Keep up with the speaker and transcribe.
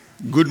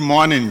Good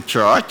morning,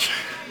 church.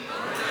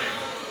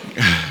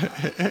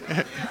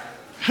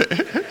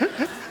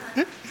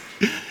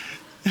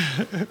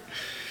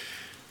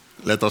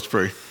 Let us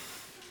pray.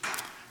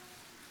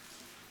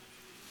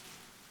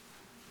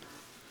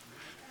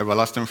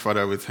 Everlasting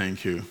Father, we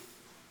thank you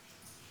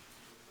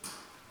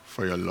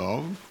for your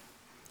love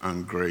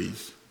and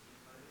grace.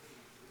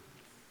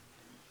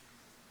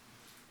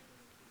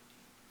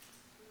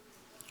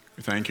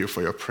 We thank you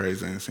for your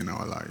presence in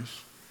our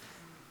lives.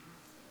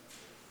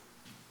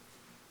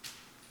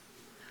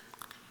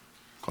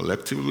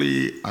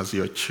 Collectively, as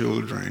your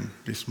children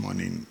this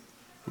morning,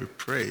 we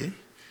pray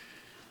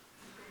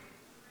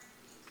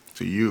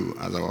to you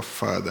as our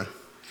Father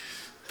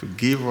to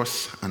give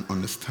us an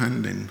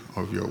understanding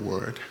of your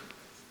word,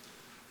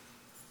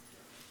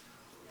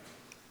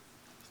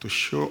 to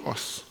show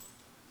us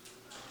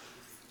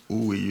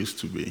who we used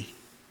to be,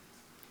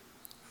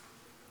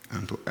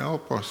 and to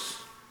help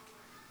us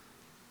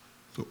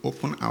to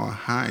open our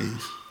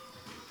eyes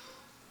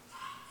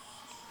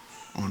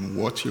on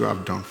what you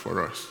have done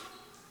for us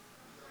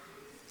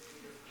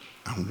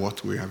and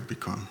what we have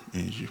become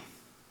in you.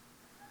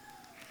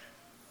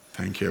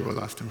 Thank you,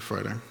 everlasting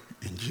Father.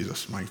 In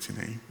Jesus' mighty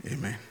name,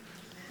 amen.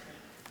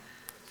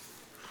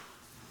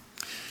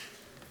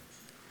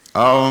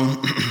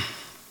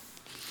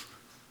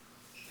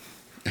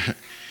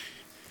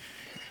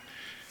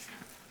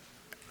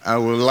 I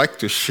would like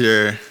to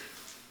share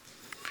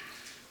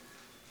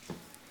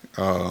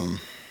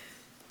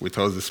with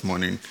us this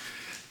morning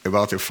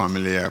about a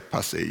familiar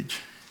passage.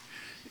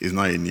 It's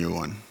not a new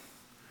one.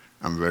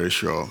 I'm very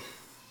sure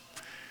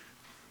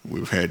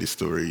we've heard the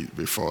story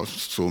before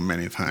so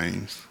many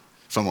times.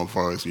 Some of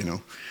us, we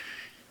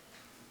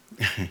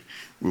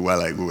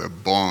were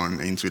born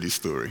into the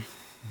story.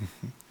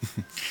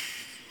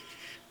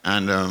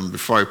 And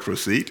before I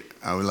proceed,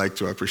 I would like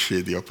to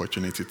appreciate the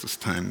opportunity to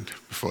stand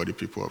before the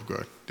people of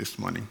God this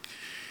morning.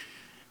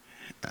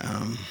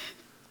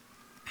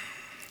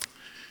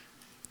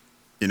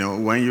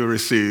 When you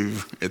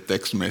receive a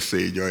text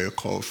message or a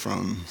call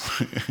from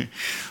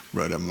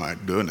Brother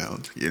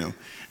McDonald,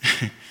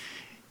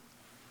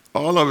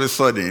 all of a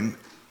sudden,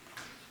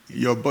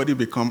 your body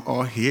become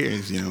all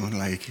ears,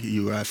 like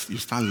you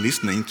start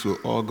listening to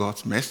all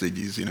God's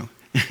messages,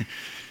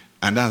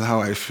 And that's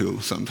how I feel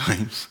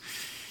sometimes.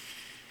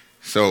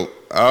 So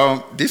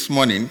this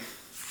morning,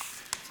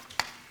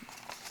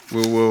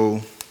 we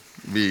will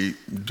be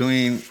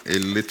doing a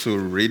little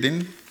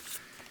reading,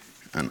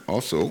 and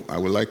also I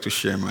would like to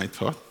share my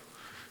thought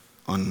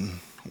on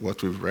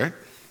what we've read.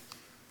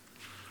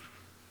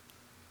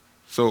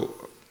 So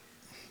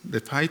the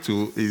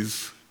title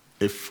is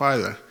A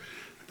Father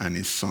and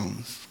His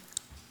Sons.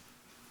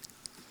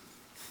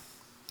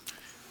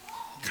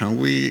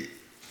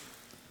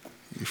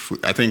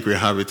 I think we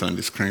have it on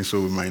the screen,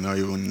 so we might not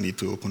even need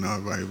to open our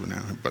Bible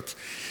now. But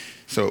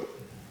so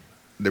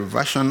the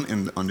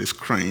version on the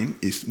screen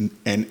is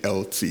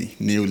NLT,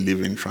 New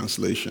Living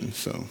Translation.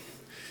 So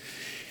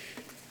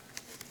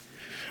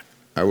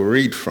I will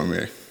read from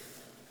here.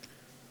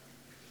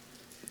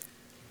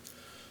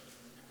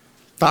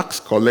 Tax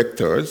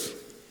collectors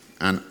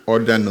and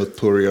other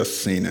notorious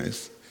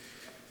sinners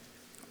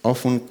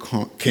often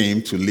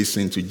came to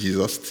listen to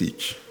Jesus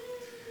teach.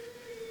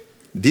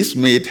 This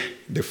made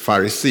the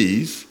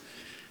Pharisees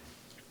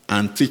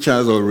and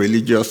teachers of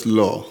religious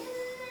law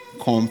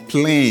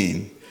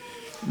complain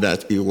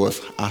that he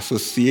was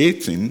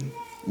associating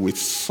with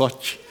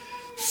such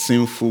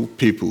sinful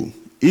people,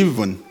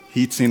 even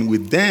eating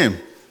with them.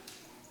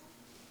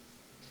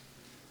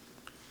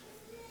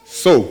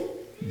 So,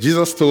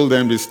 Jesus told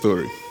them this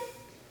story.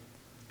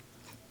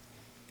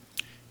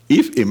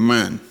 If a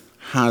man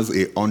has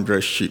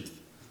 100 sheep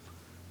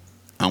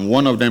and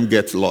one of them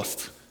gets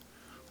lost,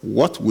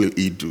 what will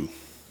he do?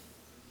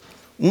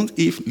 Won't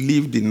he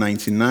leave the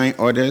 99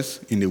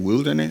 others in the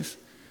wilderness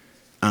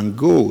and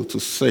go to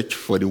search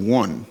for the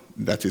one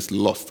that is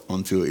lost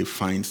until he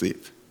finds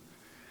it?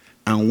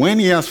 And when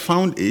he has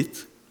found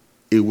it,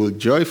 he will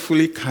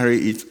joyfully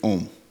carry it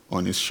home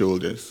on his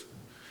shoulders.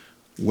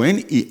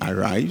 When he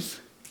arrives,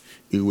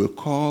 he will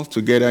call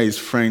together his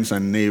friends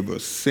and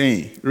neighbors,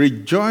 saying,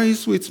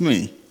 "Rejoice with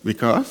me,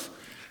 because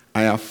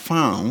I have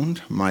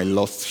found my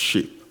lost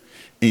sheep."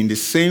 In the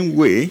same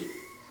way,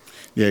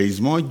 there is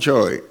more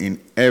joy in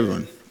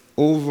heaven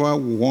over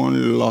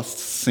one lost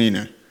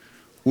sinner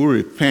who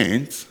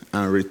repents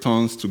and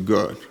returns to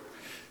God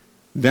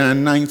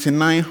than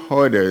 99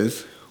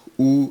 others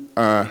who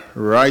are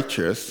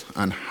righteous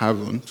and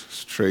haven't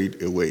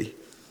strayed away.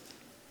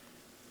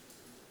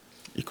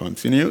 He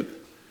continued,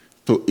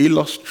 to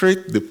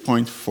illustrate the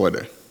point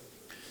further,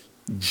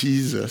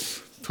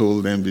 Jesus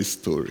told them this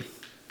story.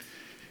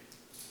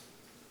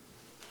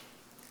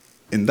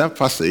 In that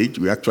passage,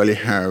 we actually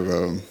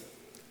have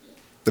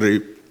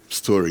 3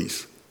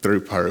 stories, 3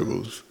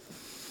 parables.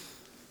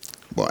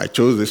 But I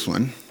chose this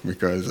one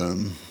because,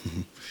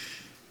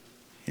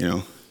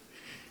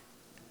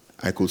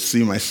 I could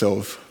see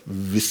myself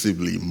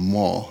visibly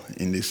more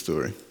in this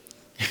story.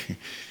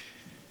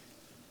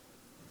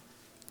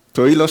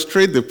 To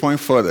illustrate the point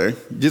further,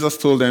 Jesus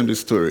told them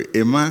this story.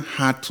 A man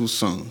had 2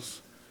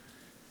 sons.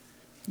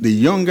 The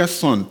younger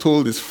son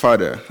told his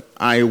father,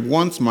 I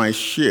want my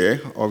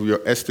share of your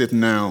estate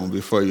now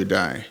before you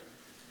die.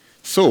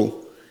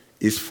 So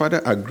his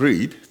father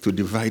agreed to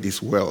divide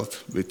his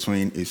wealth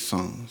between his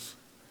sons.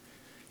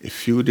 A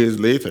few days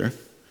later,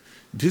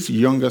 this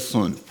younger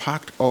son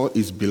packed all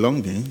his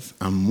belongings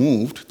and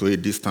moved to a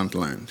distant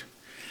land.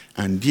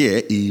 And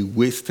there he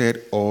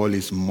wasted all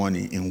his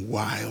money in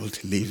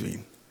wild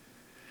living.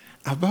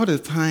 About the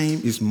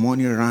time his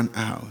money ran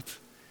out,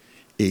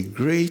 a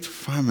great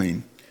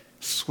famine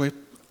swept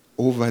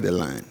over the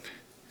land,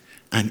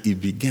 and he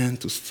began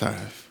to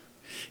starve.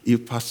 He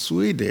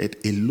persuaded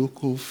a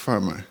local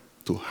farmer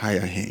to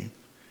hire him,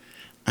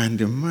 and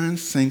the man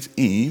sent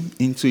him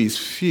into his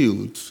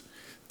fields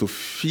to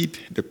feed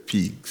the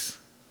pigs.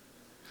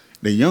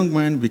 The young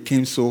man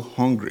became so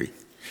hungry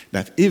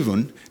that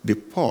even the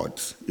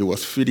pods he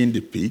was feeding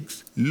the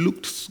pigs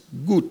looked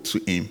good to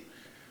him,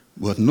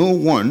 but no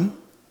one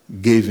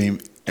gave him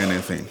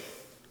anything.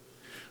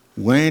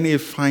 When he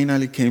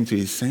finally came to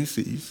his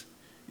senses,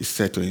 he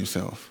said to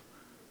himself,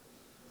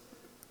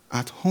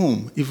 at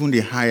home, even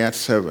the hired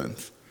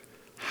servants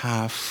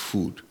have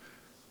food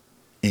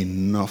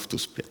enough to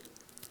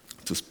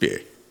spare.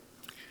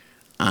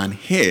 And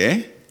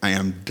here I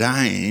am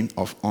dying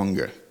of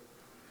hunger.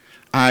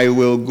 I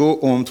will go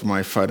home to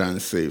my father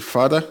and say,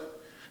 Father,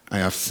 I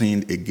have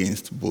sinned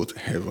against both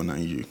heaven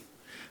and you,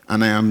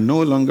 and I am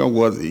no longer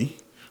worthy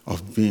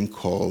of being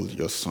called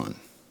your son.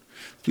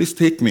 Please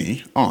take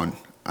me on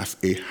as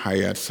a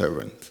hired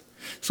servant.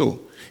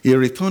 So he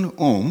returned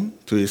home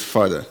to his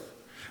father,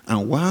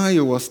 and while he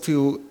was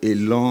still a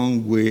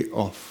long way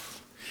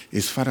off,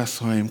 his father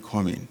saw him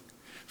coming.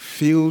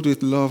 Filled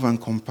with love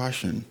and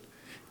compassion,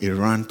 he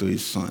ran to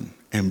his son,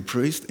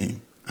 embraced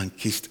him, and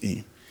kissed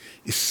him.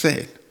 He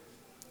said,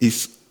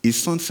 his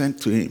son said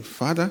to him,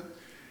 Father,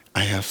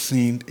 I have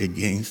sinned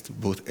against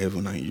both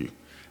heaven and you.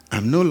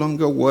 I'm no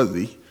longer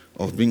worthy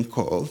of being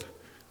called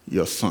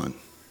your son.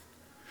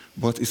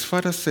 But his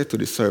father said to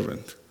the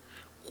servant,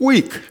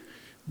 quick,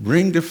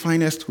 bring the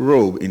finest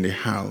robe in the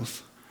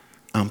house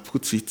and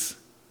put it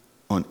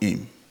on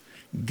him.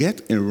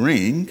 Get a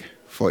ring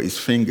for his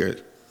finger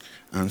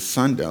and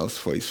sandals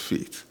for his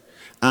feet.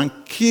 And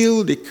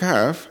kill the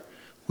calf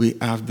we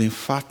have been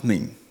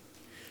fattening.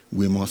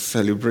 We must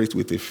celebrate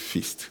with a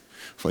feast.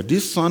 For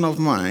this son of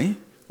mine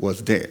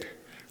was dead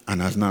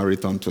and has now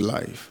returned to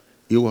life.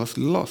 He was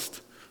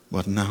lost,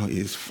 but now he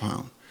is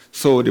found.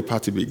 So the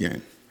party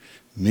began.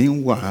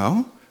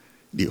 Meanwhile,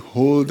 the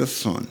older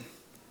son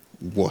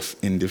was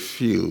in the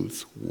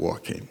fields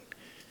working.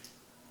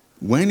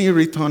 When he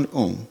returned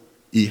home,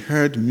 he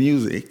heard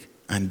music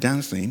and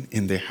dancing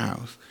in the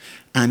house.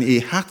 And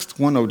he asked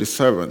one of the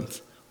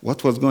servants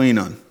what was going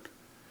on.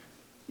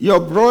 Your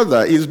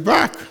brother is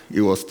back,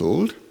 he was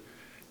told,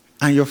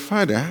 and your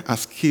father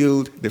has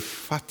killed the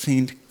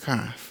fattened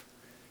calf.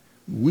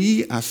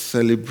 We are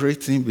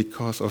celebrating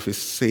because of his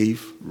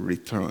safe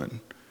return.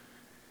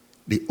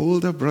 The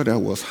older brother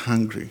was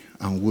hungry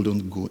and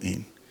wouldn't go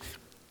in.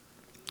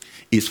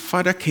 His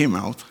father came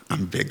out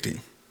and begged him.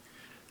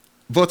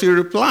 But he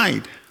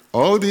replied,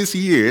 all these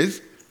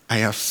years I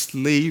have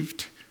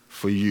slaved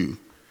for you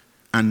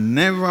and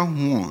never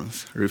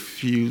once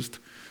refused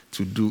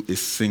to do a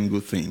single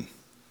thing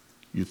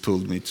you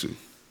told me to.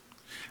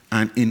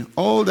 And in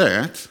all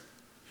that,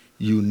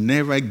 you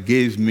never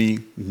gave me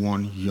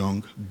one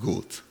young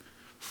goat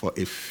for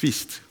a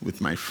feast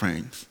with my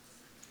friends.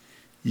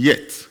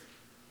 Yet,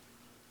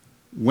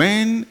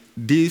 when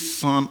this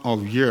son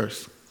of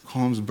yours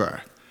comes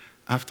back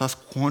after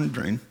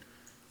squandering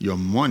your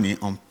money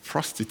on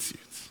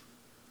prostitutes,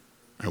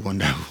 I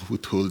wonder who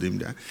told him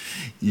that,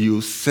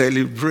 you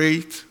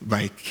celebrate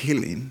by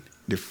killing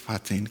the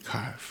fattened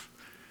calf.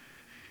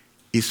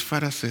 His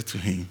father said to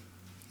him,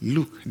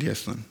 look, dear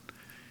son,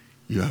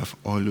 you have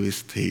always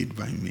stayed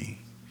by me,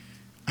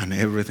 and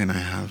everything I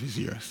have is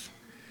yours.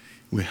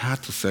 We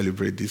had to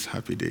celebrate this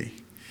happy day,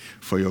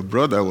 for your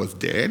brother was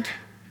dead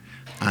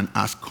and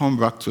has come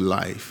back to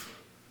life.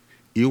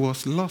 He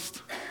was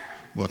lost,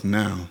 but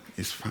now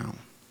is found.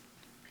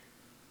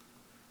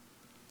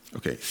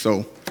 Okay,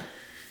 so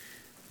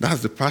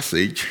that's the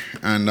passage,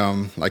 and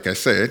like I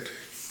said,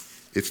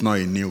 it's not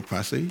a new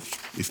passage.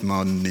 It's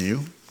not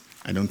new.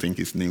 I don't think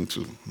it's new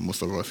to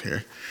most of us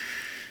here.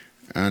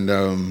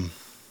 And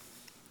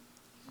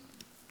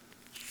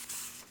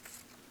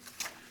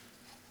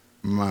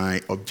my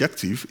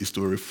objective is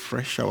to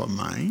refresh our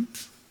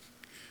minds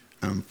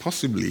and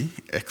possibly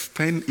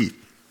extend it.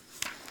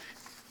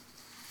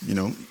 You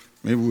know,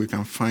 maybe we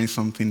can find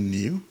something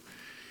new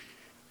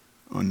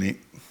on it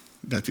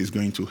that is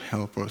going to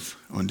help us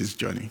on this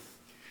journey.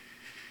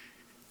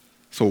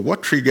 So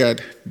what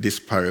triggered this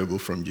parable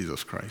from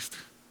Jesus Christ?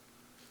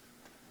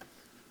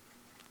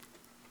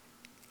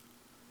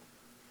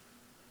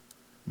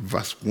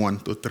 Verse 1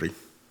 to 3.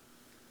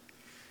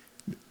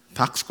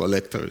 Tax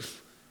collectors.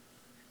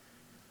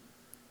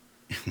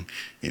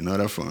 In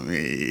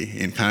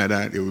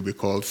Canada, they will be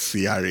called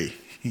CRA.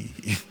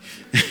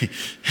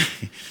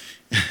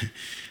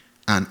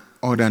 and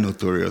other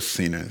notorious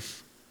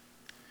sinners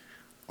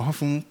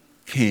often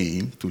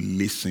came to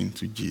listen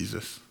to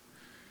Jesus.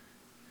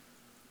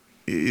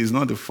 It's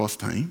not the first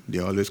time. They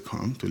always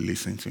come to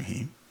listen to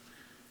him.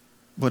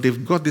 But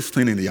they've got this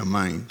thing in their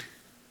mind.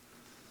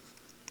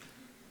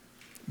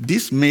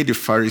 This made the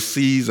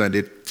Pharisees and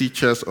the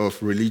teachers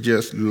of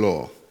religious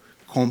law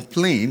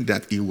complain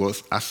that he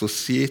was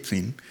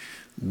associating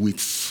with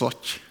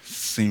such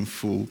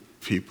sinful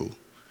people.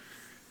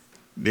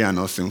 They are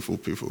not sinful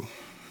people,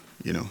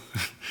 you know.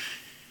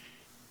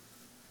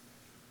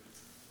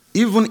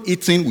 Even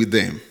eating with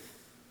them.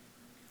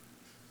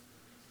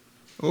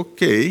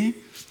 Okay,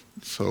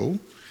 so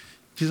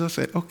Jesus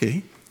said,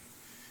 okay,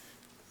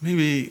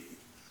 maybe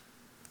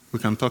we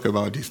can talk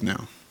about this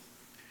now.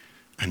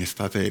 And he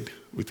started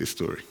with a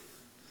story.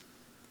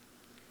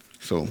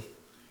 So,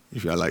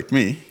 if you are like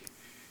me,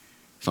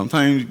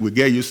 sometimes we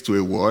get used to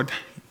a word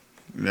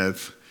that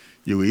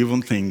you will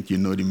even think you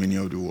know the meaning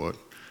of the word.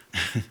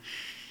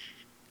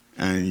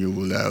 And you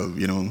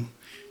will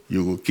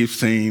you will keep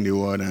saying the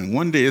word, and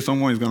one day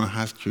someone is going to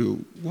ask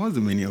you, what's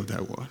the meaning of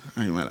that word?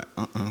 And you're like,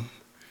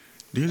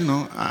 Do you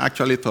know, I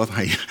actually thought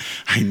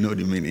I know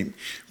the meaning.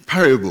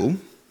 Parable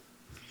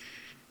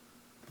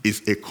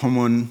is a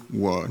common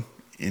word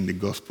in the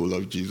gospel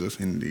of Jesus,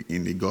 in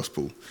the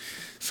gospel.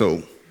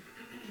 So,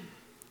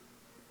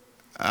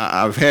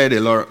 I've heard a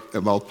lot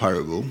about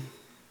parable,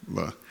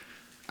 but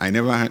I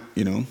never,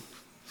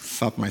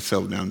 sat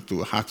myself down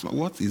to ask,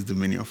 what is the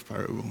meaning of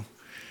parable?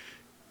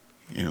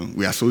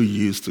 We are so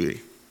used to it.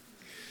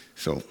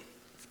 So,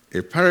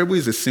 a parable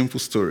is a simple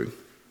story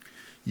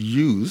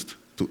used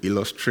to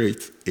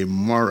illustrate a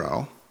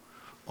moral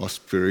or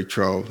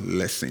spiritual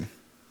lesson,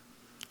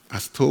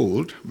 as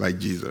told by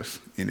Jesus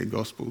in the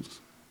Gospels.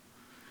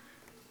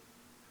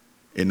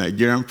 A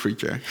Nigerian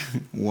preacher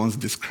once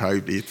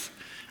described it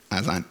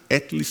as an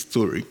earthly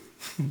story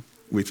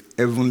with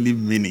heavenly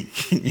meaning.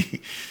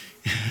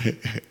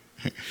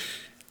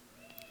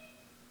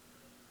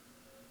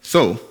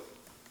 So,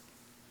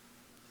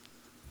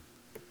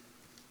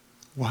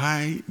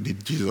 why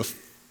did Jesus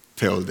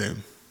tell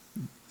them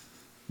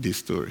this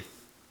story?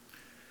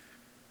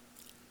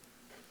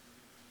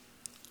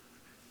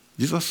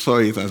 Jesus saw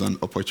it as an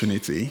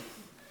opportunity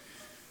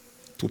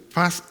to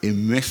pass a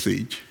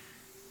message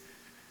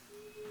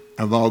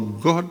about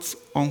God's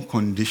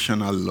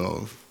unconditional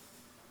love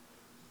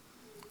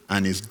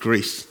and his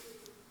grace.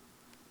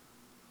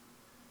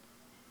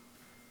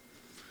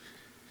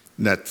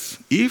 That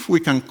if we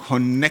can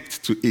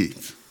connect to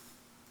it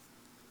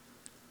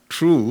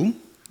through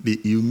the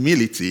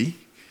humility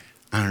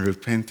and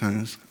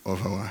repentance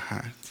of our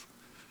hearts,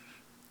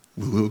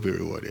 we will be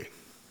rewarded.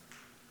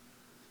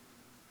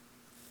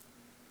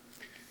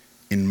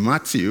 In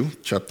Matthew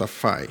chapter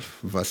 5,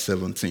 verse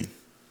 17,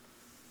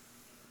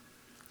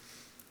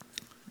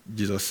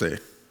 Jesus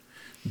said,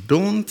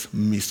 "Don't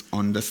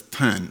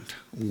misunderstand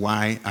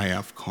why I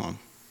have come.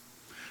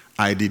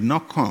 I did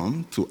not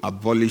come to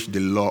abolish the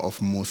law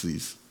of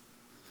Moses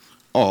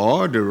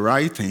or the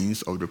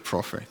writings of the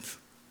prophets.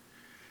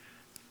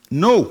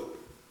 No,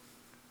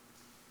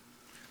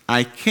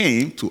 I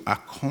came to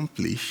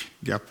accomplish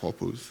their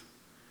purpose.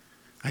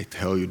 I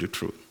tell you the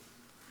truth.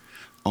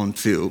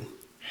 Until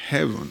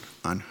heaven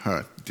and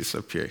earth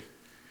disappear,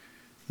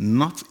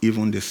 not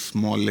even the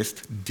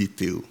smallest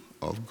detail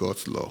of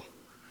God's law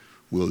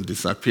will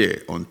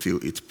disappear until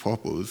its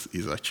purpose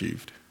is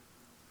achieved."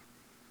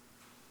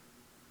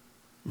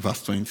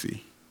 Verse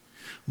 20,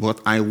 "But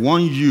I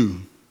warn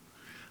you,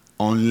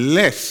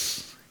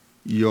 unless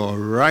your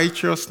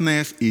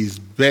righteousness is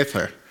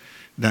better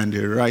than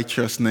the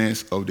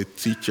righteousness of the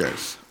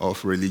teachers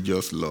of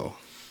religious law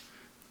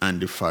and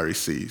the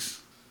Pharisees,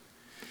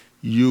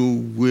 you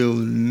will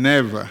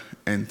never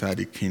enter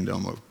the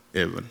kingdom of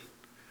heaven.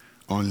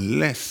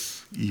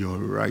 Unless your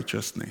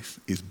righteousness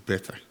is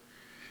better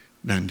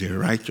than the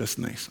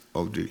righteousness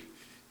of the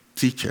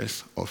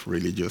teachers of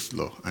religious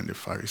law and the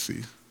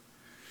Pharisees,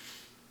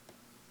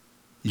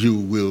 you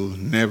will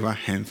never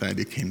enter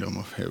the kingdom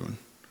of heaven."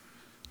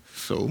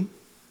 So,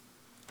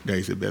 there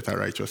is a better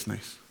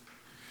righteousness.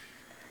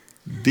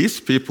 These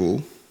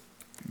people,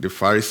 the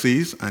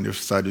Pharisees and the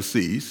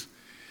Sadducees,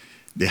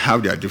 they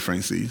have their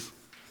differences,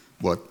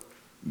 but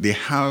they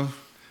have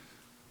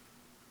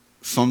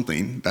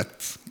something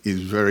that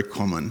is very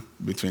common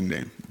between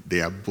them.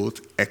 They are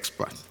both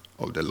experts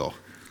of the law.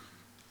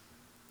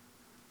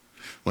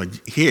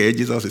 But here,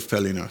 Jesus is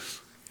telling us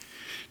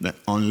that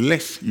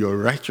unless your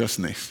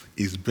righteousness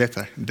is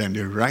better than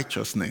the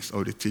righteousness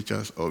of the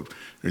teachers of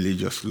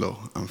religious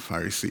law and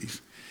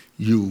Pharisees,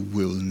 you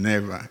will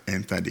never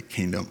enter the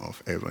kingdom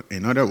of heaven.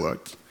 In other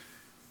words,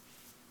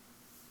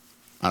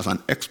 as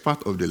an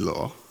expert of the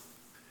law,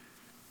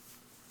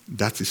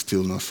 that is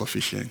still not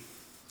sufficient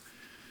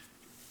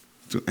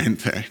to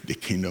enter the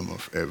kingdom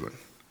of heaven.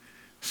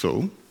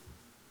 So,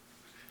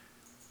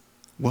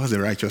 what's the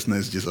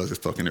righteousness Jesus is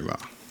talking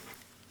about?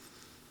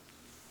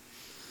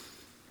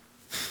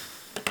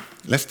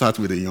 Let's start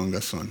with the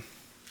younger son.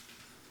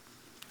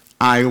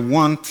 I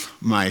want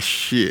my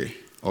share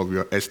of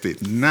your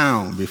estate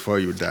now before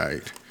you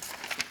died.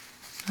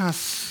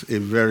 That's a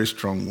very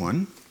strong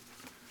one.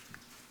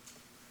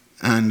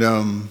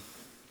 And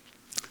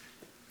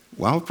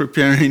while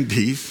preparing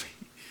this,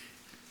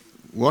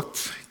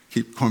 what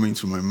keep coming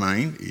to my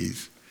mind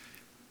is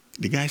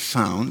the guy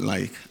sound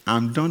like,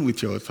 I'm done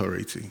with your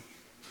authority.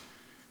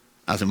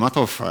 As a matter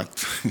of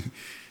fact,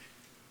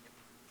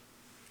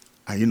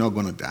 are you not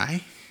going to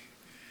die?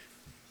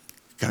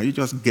 Can you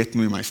just get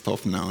me my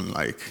stuff now?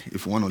 Like,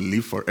 if you want to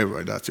live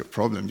forever, that's your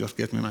problem. Just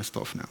get me my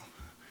stuff now.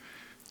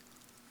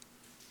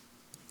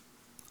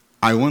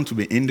 I want to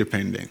be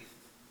independent.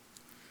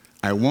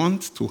 I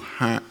want to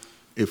have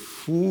a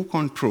full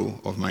control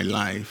of my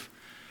life,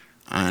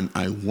 and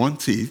I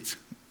want it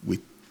with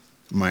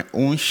my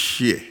own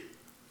share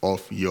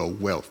of your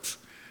wealth.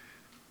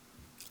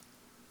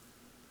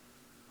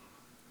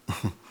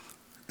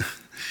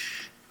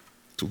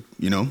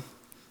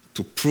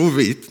 To prove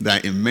it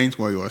that it meant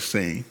what you were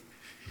saying,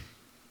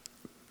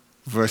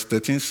 verse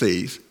 13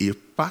 says, he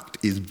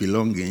packed his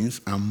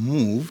belongings and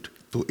moved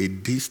to a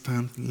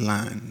distant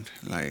land.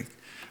 Like,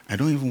 I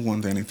don't even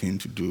want anything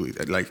to do with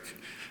it. Like,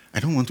 I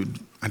don't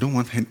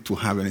want him to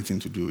have anything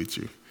to do with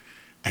you.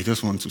 I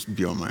just want to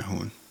be on my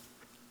own.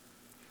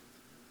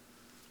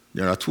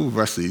 There are two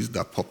verses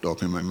that popped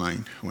up in my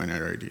mind when I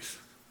read this.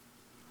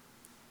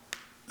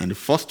 And the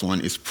first one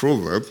is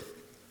Proverbs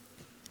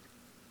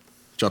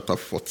chapter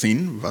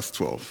 14, verse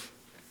 12.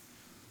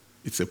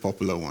 It's a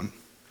popular one.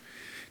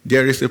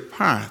 There is a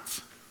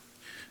path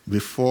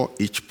before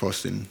each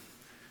person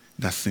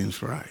that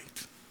seems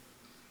right,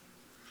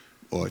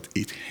 but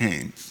it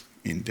ends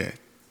in death.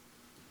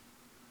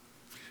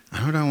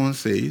 Another one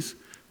says,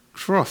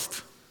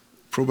 trust.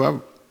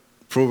 Proverbs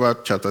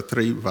chapter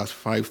 3, verse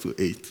 5 to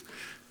 8.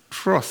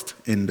 Trust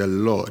in the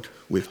Lord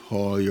with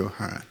all your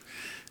heart.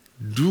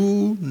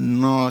 Do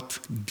not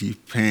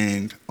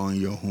depend on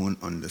your own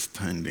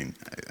understanding.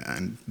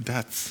 And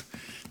that's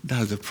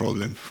the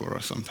problem for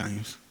us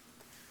sometimes.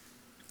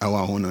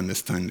 Our own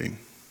understanding.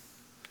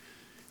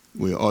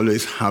 We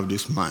always have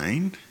this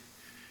mind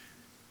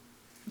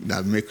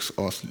that makes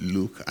us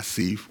look as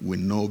if we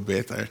know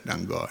better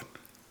than God.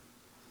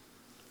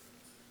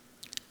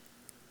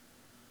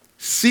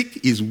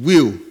 Seek his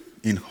will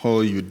in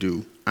all you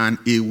do, and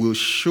he will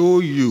show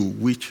you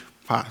which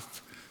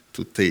path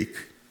to take.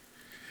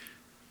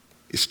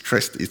 He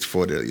stressed it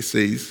further. It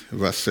says,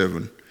 verse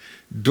 7,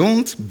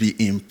 don't be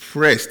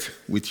impressed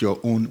with your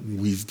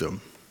own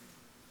wisdom.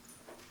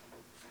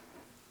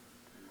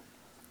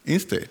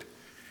 Instead,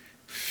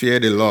 fear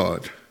the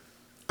Lord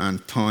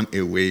and turn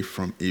away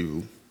from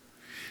evil.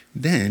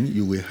 Then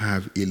you will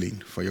have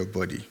healing for your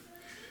body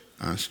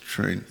and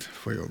strength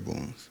for your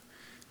bones.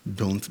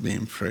 Don't be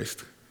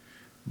impressed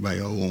by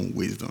your own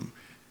wisdom.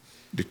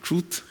 The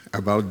truth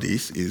about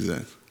this is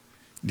that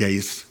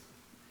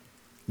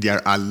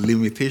there are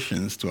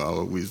limitations to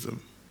our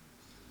wisdom.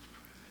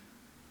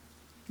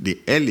 The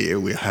earlier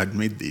we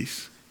admit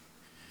this,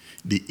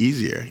 the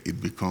easier it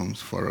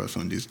becomes for us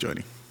on this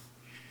journey.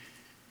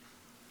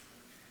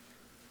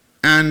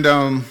 And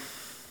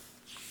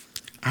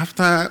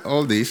after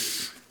all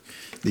this,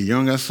 the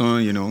younger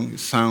son,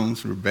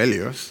 sounds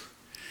rebellious,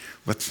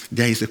 but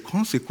there is a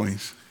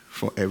consequence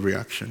for every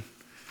action.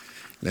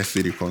 Let's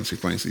see the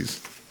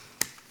consequences.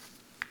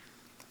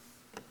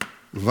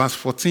 Verse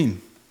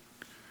 14.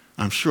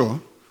 I'm sure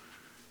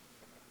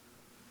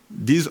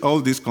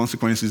all these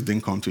consequences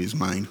didn't come to his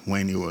mind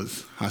when he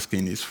was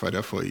asking his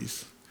father for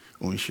his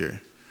own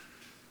share.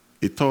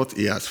 He thought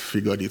he has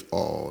figured it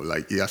all,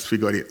 like he has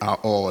figured it out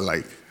all,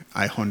 like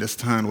I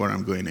understand what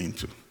I'm going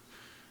into.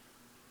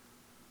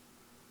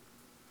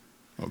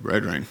 Oh,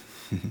 brethren,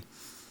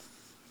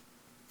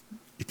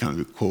 it can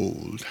be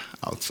cold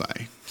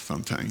outside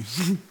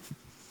sometimes.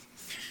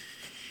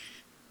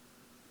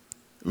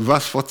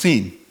 Verse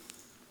 14.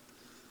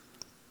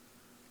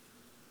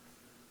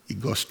 He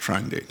got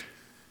stranded.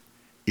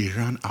 He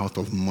ran out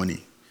of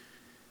money.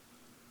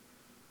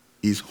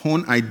 His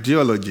own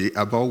ideology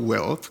about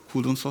wealth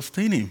couldn't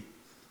sustain him.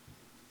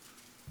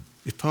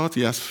 He thought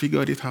he has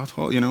figured it out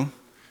all,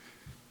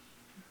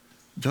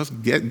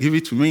 Just give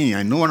it to me.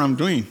 I know what I'm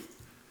doing.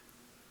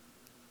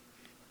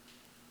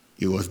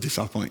 He was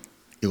disappointed.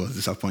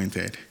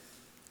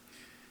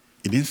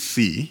 He didn't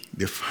see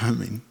the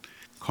famine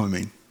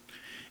coming.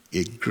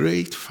 A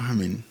great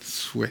famine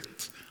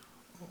swept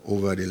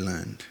over the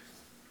land,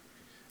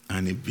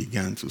 and it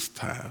began to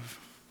starve.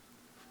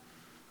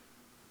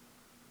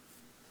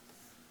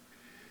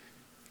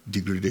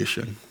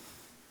 Degradation.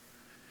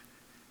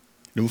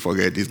 Don't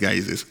forget, this guy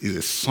is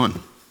a son.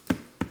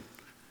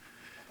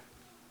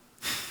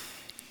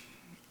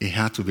 He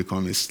had to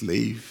become a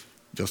slave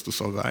just to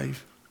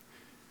survive.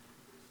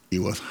 He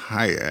was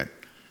hired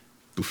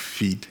to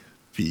feed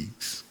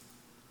pigs.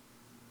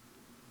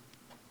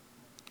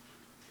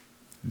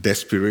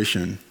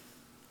 Desperation.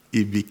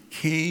 He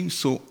became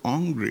so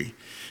hungry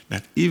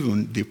that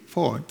even the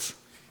pot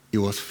he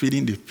was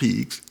feeding the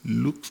pigs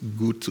looked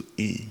good to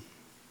him.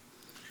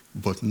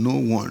 But no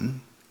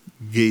one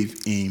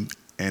gave him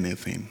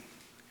anything.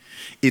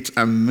 It's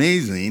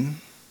amazing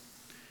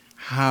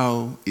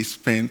how he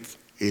spent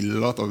a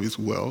lot of his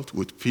wealth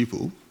with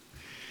people,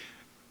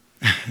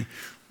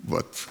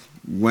 but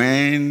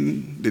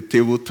when the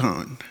table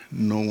turned,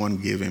 no one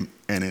gave him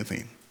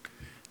anything.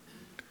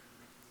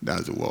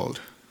 That's the world.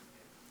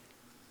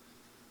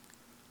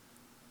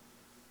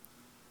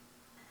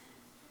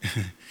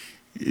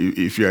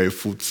 If you're a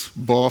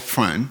football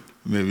fan,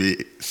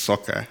 maybe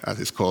soccer, as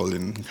it's called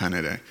in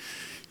Canada,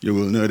 you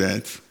will know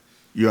that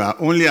you are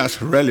only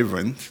as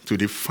relevant to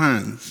the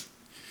fans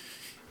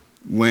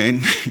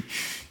when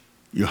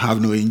you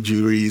have no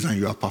injuries and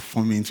you are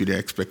performing to their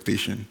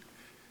expectation.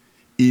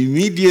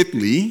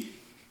 Immediately,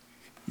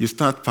 you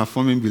start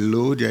performing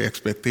below their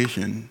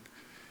expectation,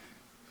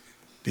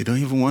 they don't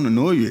even want to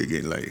know you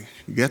again. Like,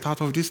 get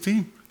out of this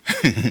team.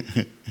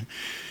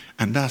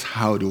 And that's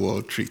how the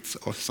world treats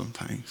us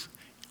sometimes,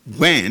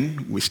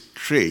 when we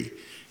stray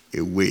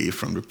away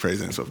from the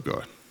presence of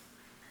God.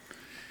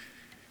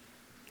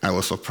 I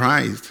was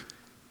surprised,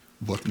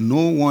 but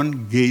no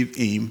one gave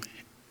him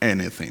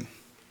anything.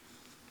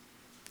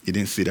 He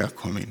didn't see that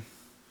coming.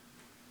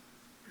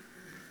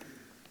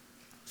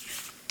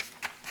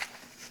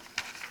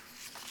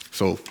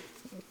 So,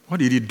 what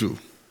did he do?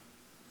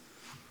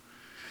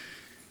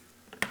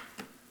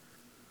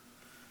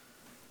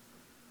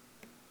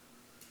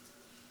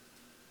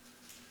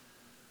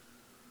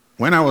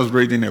 When I was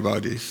reading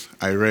about this,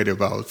 I read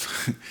about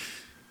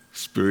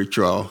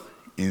spiritual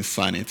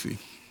insanity.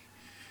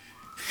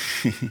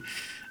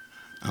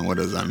 And what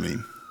does that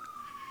mean?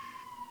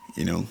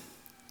 You know,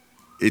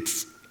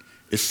 it's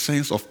a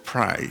sense of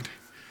pride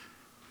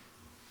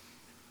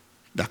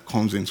that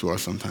comes into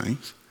us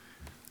sometimes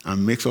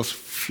and makes us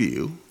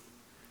feel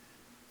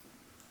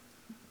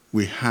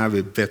we have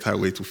a better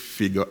way to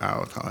figure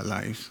out our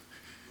lives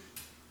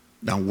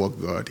than what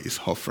God is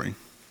offering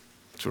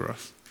to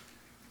us.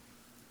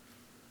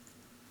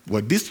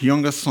 But this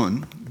younger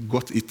son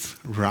got it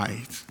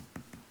right,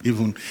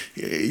 even,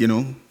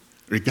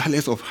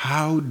 regardless of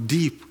how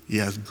deep he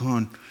has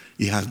gone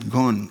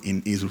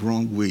in his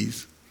wrong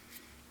ways,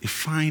 he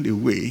find a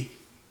way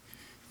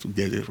to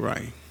get it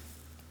right.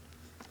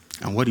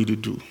 And what did he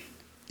do?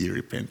 He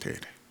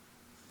repented.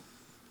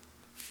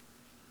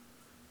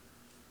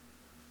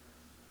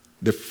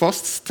 The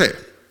first step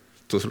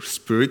to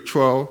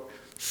spiritual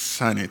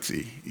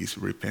sanity is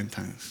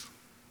repentance.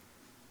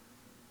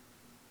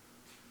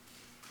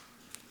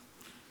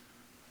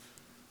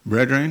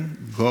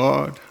 Brethren,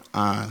 God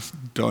has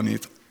done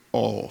it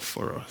all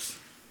for us.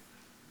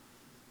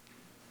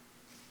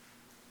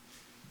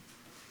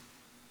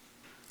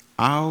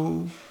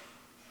 How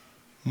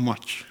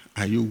much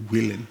are you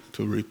willing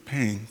to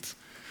repent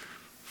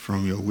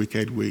from your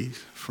wicked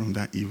ways, from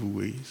that evil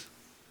ways?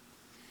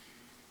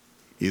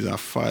 He's our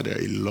Father.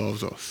 He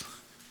loves us.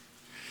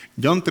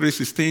 John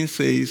 3:16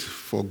 says,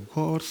 "For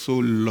God so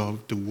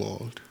loved the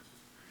world,"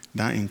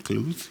 that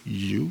includes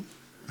you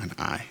and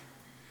I,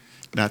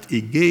 "that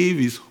he gave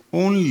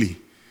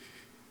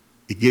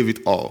he gave it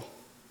all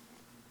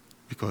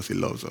because he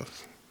loves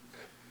us.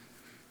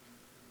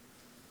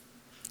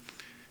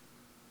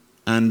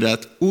 And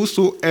that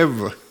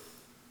whosoever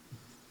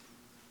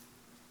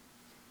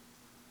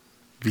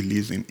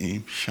believes in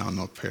him shall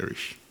not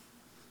perish."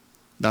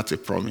 That's a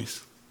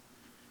promise.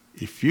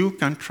 If you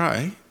can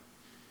try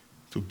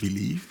to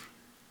believe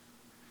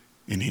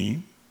in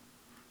him,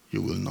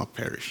 you will not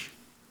perish.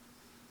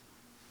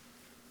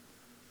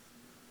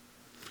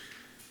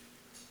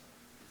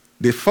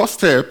 The first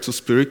step to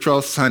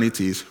spiritual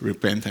sanity is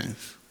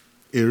repentance,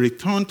 a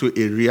return to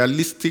a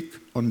realistic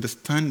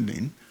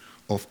understanding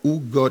of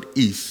who God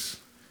is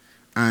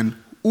and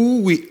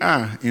who we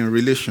are in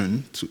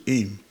relation to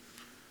him.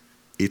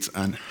 It's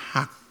an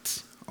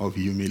act of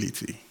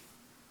humility.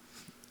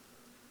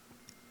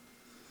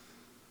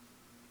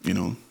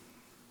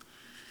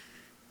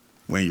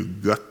 When you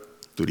got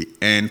to the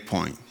end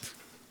point,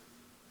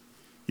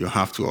 you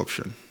have two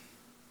options.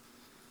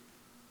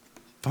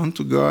 Turn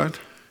to God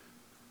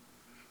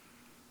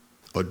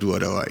or do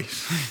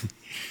otherwise.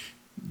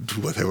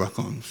 Do whatever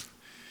comes.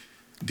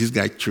 This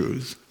guy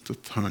chose to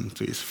turn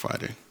to his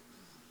father.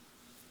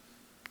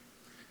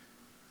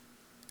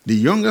 The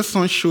younger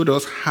son showed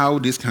us how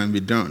this can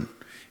be done.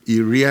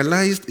 He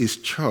realized his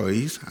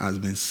choice has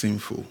been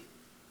sinful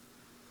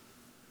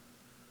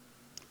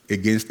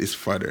against his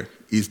father.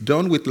 He's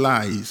done with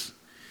lies.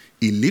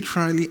 He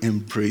literally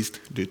embraced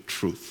the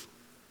truth.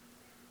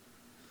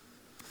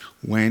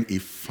 When he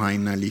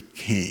finally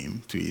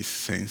came to his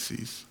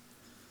senses,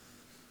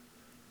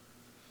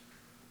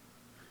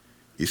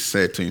 he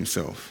said to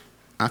himself,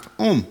 "At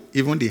home,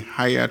 even the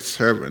hired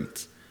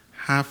servants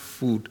have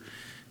food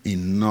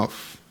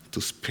enough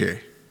to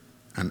spare,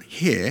 and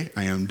here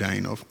I am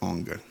dying of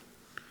hunger.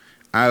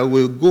 I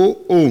will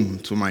go home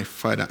to my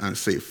father and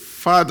say,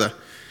 'Father,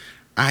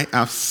 I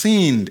have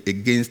sinned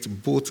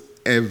against both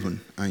heaven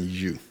and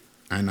you,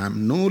 and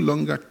I'm no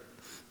longer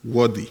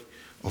worthy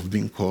of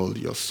being called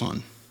your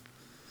son.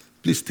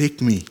 Please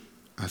take me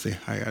as a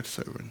hired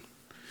servant.'"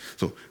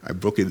 So I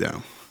broke it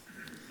down.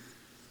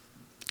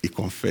 He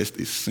confessed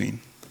his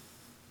sin.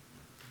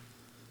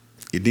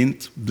 He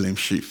didn't blame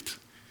shift.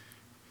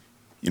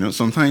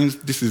 Sometimes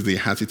this is the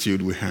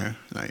attitude we have,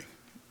 like,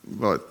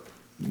 but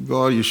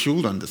God, you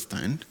should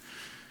understand.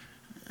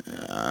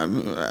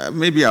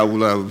 Maybe I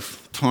would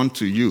have turned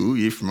to you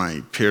if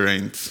my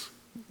parents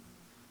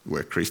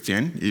were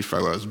Christian, if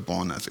I was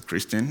born as a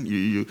Christian.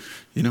 The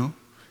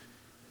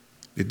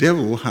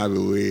devil will have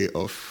a way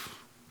of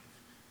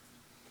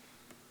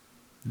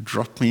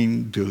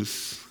dropping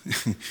those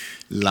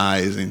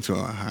lies into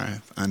our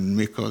heart and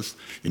make us,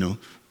 it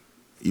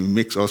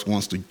makes us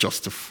want to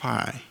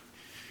justify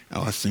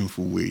our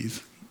sinful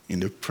ways in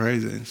the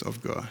presence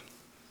of God.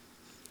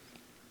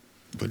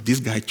 But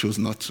this guy chose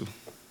not to.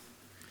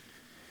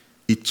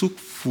 He took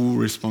full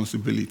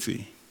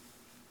responsibility.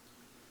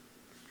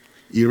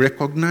 He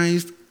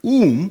recognized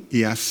whom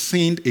he has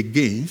sinned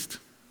against,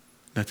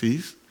 that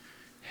is,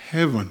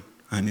 heaven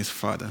and his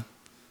Father.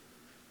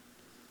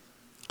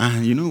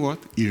 And you know what?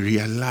 He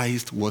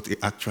realized what he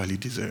actually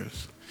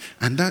deserves.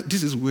 And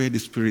this is where the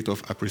spirit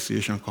of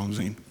appreciation comes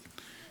in.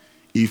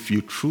 If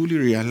you truly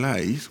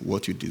realize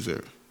what you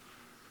deserve,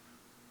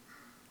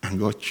 and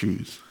God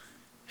chooses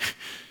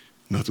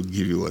not to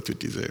give you what you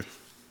deserve.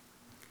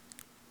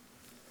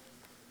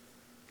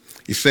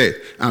 He said,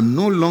 I'm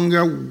no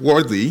longer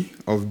worthy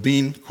of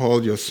being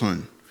called your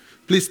son.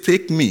 Please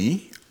take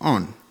me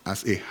on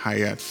as a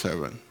hired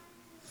servant.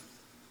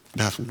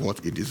 That's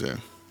what he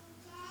deserved.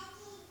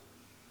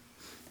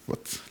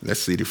 But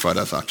let's see the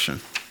Father's action.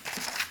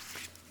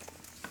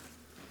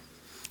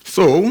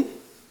 So,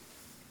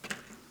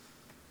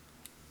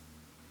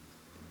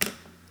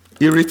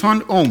 he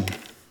returned home,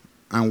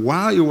 and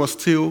while he was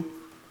still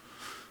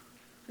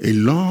a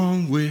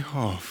long way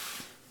off,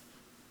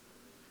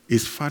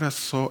 his father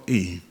saw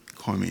him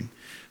coming.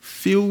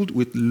 Filled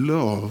with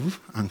love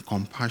and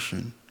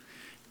compassion,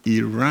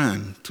 he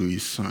ran to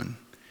his son,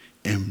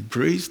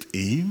 embraced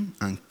him,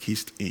 and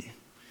kissed him.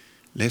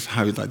 Let's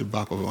have it at the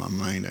back of our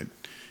mind that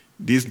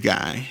this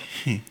guy,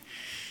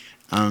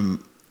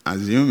 I'm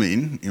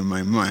assuming in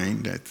my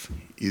mind that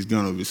he's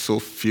going to be so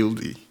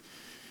filthy.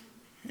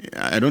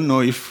 I don't know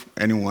if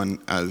anyone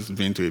has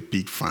been to a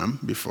pig farm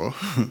before.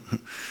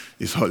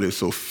 It's always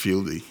so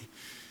filthy,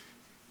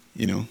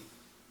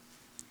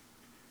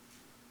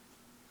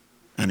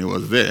 And he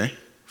was there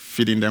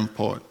feeding them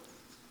pot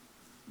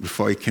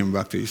before he came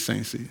back to his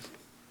senses.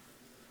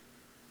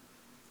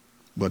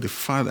 But the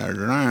father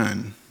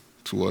ran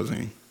towards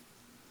him.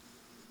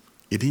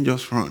 He didn't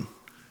just run.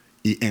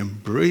 He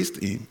embraced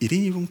him. He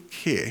didn't even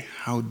care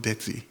how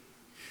dirty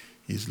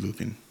he's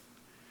looking.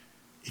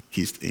 He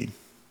kissed him.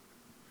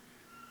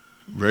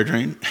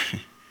 Brethren,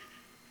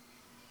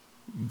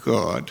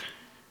 God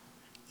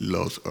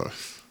loves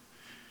us.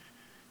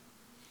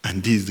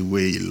 And this is the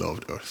way he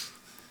loved us.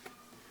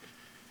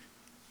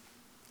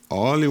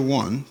 All he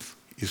wants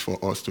is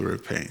for us to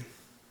repent.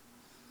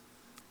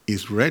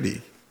 He's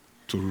ready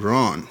to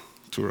run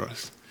to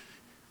us.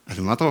 As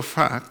a matter of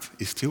fact,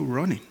 he's still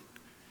running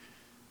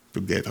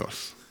to get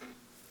us.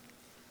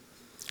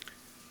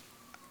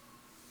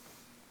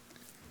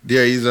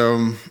 There is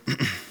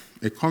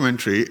a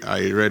commentary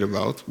I read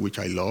about, which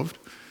I loved.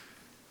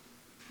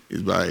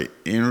 It's by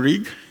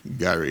Enrique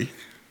Gary.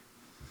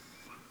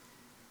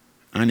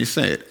 And he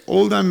said,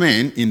 older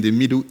men in the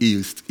Middle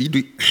East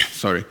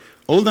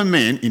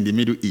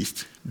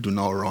do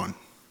not run.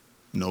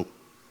 No.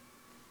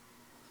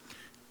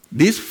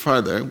 This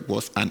father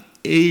was an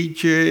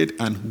aged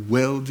and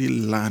wealthy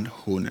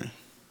landowner.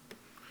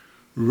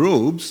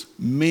 Robes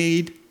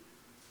made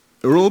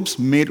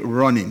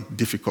running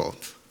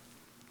difficult,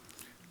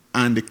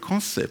 and the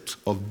concept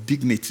of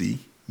dignity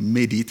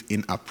made it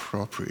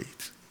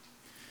inappropriate.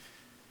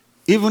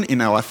 Even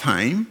in our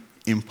time,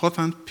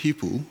 important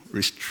people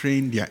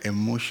restrain their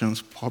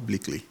emotions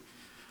publicly.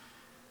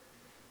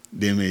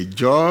 They may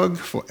jog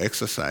for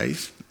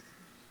exercise,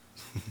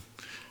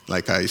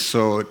 like I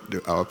saw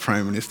our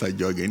Prime Minister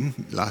jogging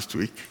last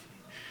week.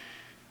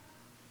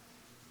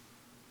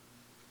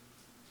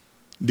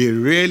 They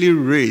rarely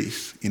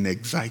race in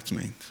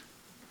excitement.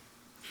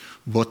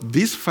 But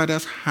this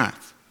father's heart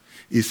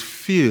is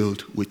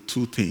filled with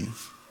two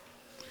things: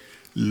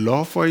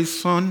 love for his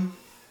son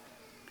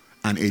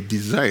and a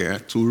desire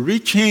to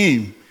reach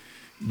him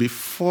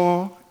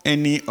before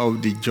any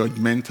of the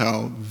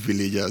judgmental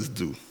villagers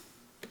do.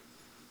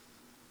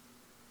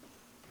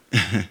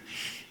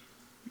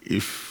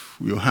 If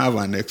you have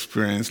an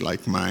experience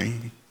like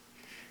mine,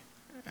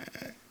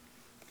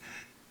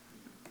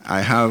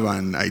 I have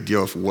an idea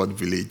of what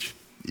village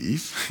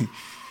is.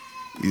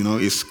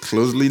 It's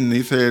closely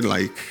knitted,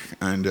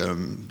 and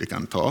they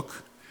can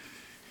talk.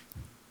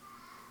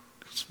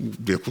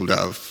 They could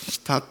have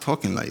started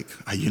talking like,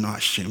 are you not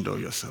ashamed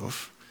of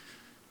yourself?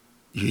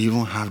 You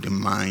even have the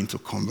mind to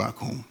come back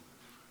home.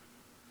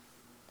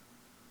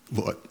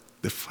 But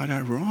the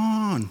father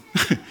ran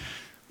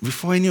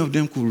before any of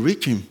them could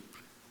reach him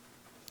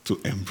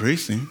to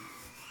embrace him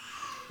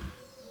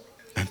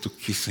and to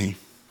kiss him.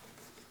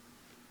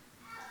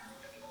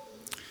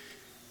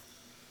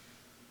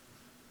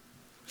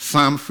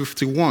 Psalm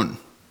 51,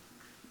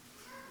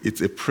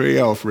 it's a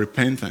prayer of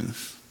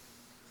repentance.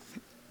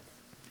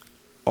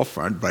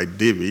 offered by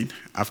David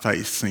after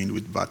he sinned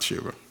with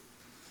Bathsheba.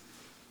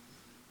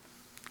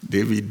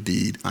 David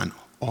did an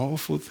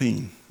awful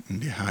thing in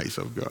the eyes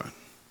of God.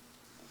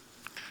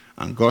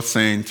 And God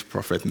sent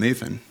Prophet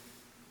Nathan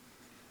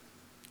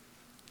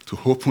to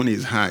open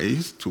his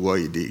eyes to what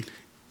he did.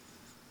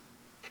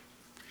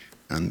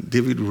 And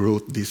David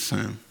wrote this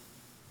psalm.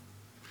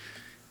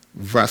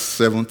 Verse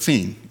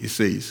 17, it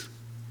says,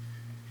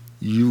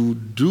 "You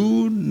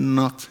do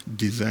not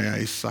desire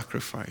a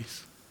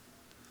sacrifice,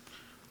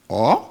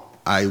 or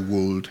I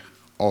would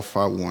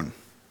offer one.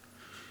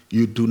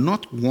 You do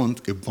not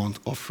want a burnt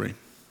offering.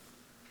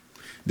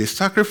 The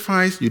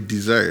sacrifice you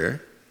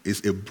desire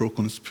is a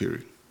broken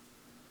spirit.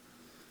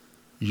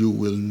 You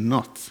will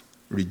not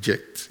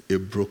reject a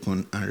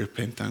broken and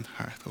repentant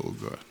heart, O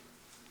God."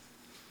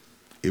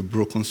 A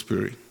broken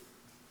spirit.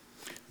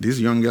 This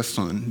younger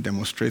son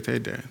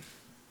demonstrated that.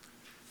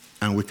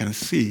 And we can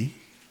see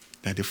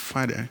that the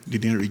father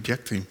didn't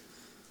reject him.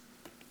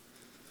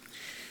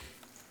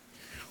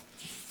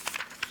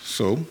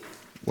 So,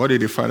 what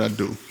did the father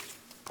do?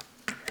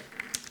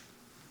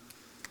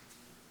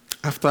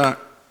 After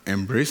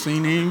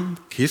embracing him,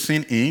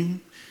 kissing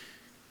him,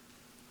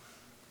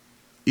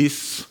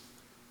 his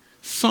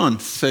son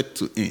said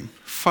to him,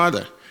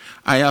 "Father,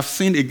 I have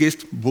sinned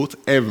against both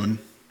heaven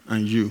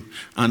and you,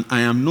 and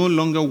I am no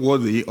longer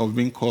worthy of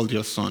being called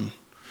your son."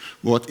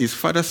 But his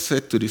father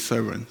said to the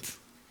servant,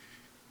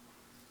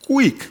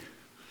 "Quick,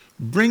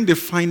 bring the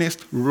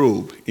finest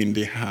robe in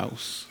the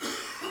house."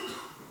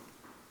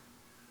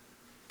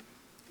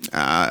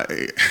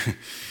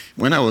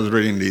 When I was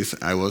reading this,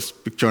 I was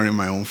picturing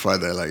my own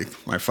father. Like,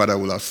 my father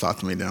would have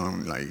sat me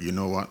down, like, "You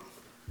know what?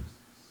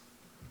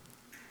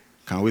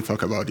 Can we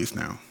talk about this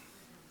now?"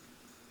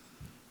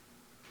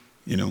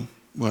 You know,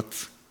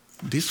 but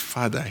this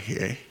father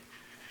here,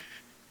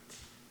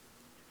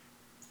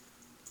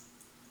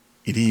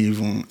 he didn't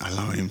even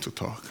allow him to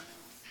talk.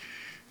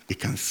 He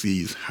can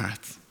see his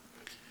heart.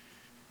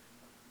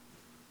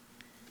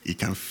 He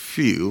can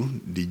feel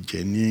the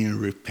genuine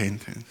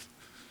repentance.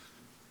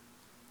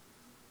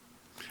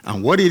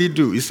 And what did he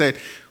do? He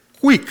said,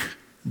 "Quick,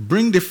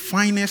 bring the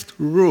finest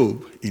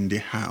robe in the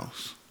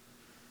house."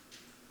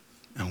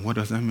 And what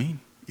does that mean?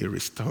 He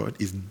restored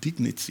his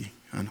dignity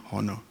and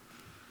honor.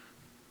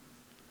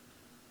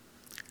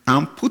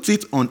 "And put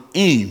it on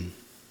him.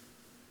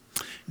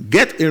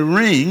 Get a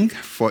ring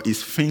for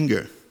his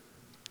finger."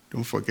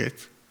 Don't forget,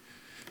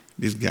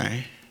 this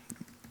guy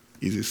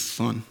is his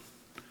son.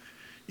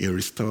 He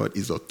restored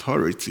his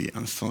authority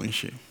and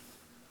sonship.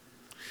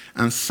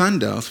 "And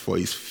sandals for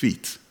his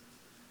feet."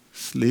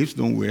 Slaves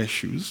don't wear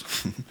shoes.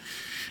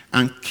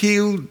 "And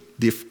kill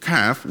the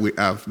calf we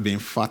have been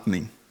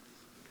fattening."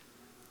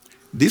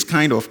 These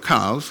kind of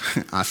calves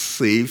are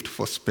saved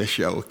for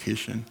special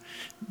occasion.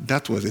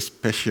 That was a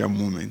special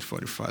moment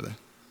for the father.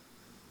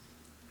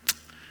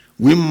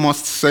 "We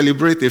must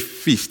celebrate a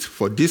feast,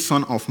 for this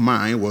son of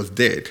mine was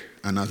dead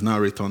and has now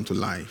returned to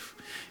life.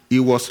 He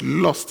was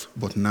lost,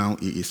 but now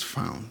he is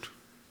found."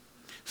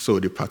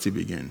 So the party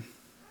began.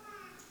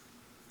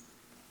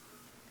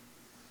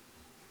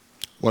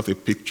 What a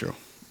picture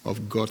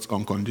of God's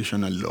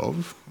unconditional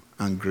love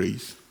and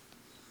grace.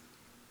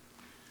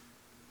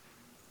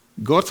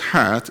 God's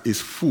heart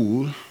is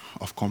full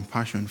of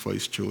compassion for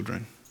his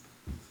children.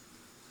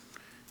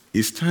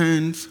 He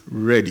stands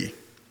ready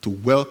to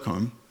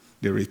welcome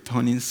the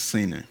returning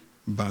sinner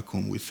back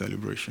home with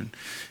celebration.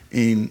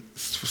 In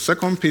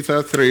 2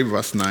 Peter 3,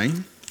 verse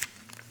 9,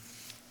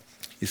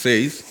 he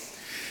says,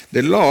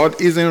 "The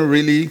Lord isn't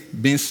really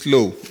being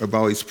slow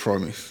about his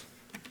promise,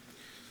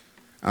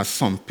 as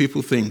some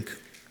people think.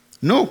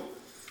 No,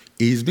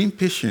 he is being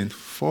patient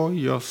for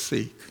your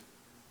sake."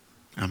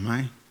 Am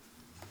I?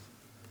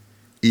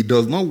 He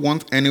does not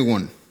want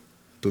anyone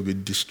to be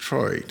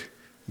destroyed,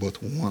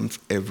 but wants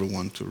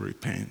everyone to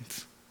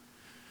repent.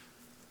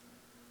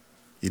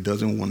 He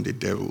doesn't want the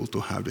devil to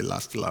have the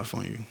last laugh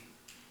on you.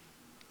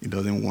 He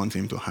doesn't want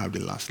him to have the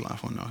last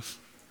laugh on us.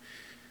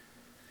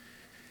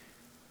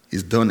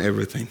 He's done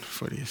everything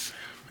for this,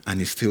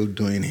 and he's still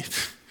doing it.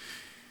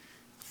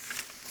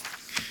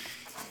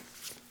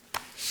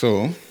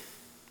 So,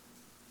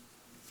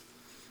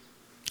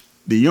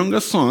 the younger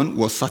son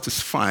was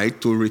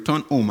satisfied to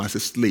return home as a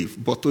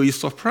slave, but to his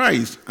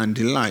surprise and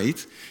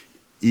delight,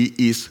 he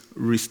is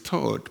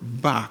restored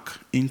back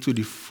into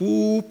the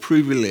full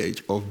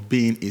privilege of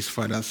being his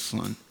father's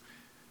son.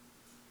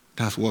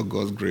 That's what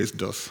God's grace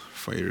does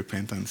for a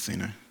repentant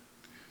sinner.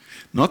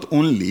 Not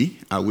only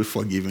are we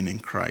forgiven in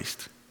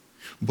Christ,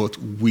 but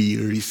we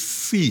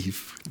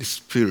receive the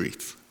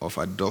spirit of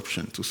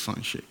adoption to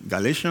sonship.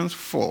 Galatians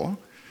 4,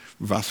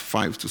 verse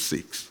 5 to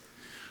 6.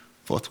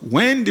 "But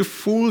when the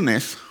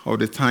fullness of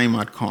the time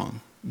had come,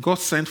 God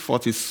sent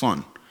forth his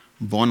son,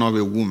 born of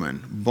a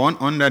woman, born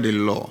under the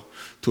law,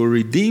 to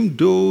redeem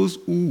those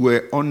who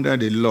were under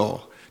the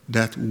law,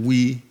 that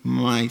we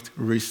might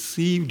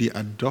receive the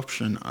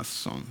adoption as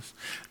sons.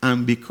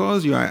 And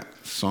because you are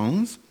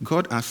sons,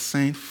 God has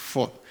sent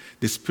forth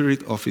the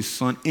Spirit of his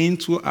Son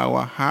into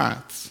our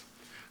hearts,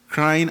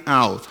 crying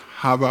out,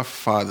 'Abba,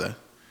 Father.'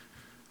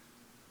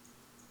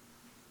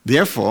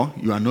 Therefore,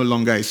 you are no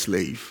longer a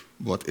slave,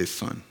 but a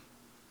son.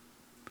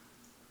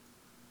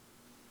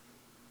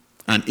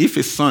 And if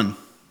a son,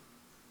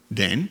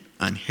 then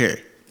an heir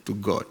to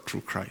God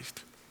through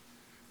Christ.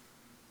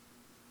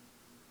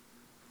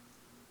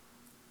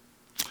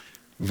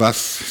 Verse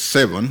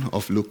 7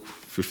 of Luke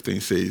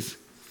 15 says,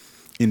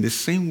 in the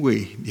same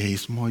way, there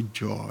is more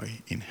joy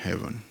in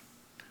heaven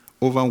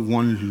over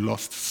one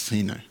lost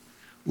sinner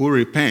who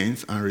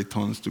repents and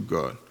returns to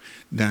God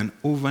than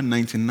over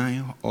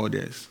 99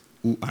 others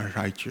who are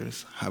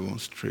righteous haven't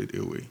strayed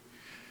away.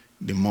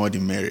 The more the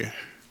merrier.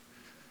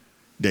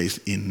 There is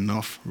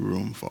enough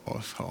room for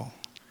us all.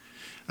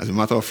 As a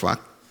matter of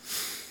fact,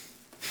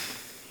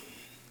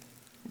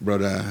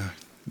 Brother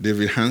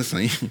David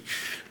Hansen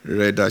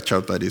read that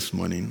chapter this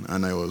morning,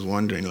 and I was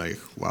wondering,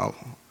 wow,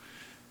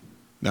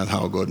 that's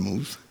how God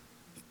moves.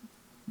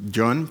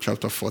 John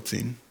chapter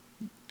 14,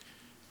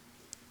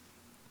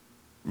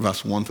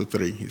 verse 1 to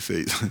 3, he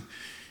says,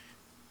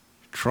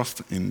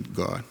 trust in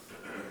God.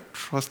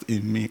 Trust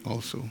in me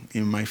also.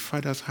 In my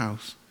Father's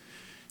house,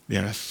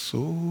 there are so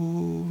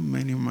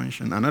many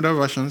mansions. Another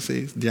version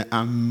says, there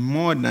are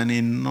more than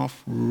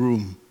enough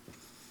room.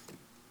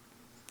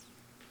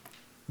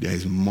 There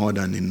is more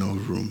than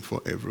enough room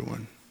for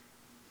everyone.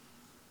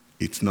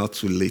 It's not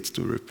too late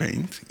to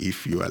repent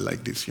if you are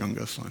like this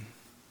younger son.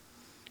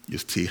 You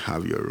still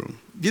have your room.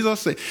 Jesus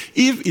said,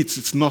 if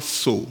it's not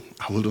so,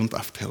 I wouldn't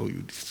have told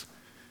you this.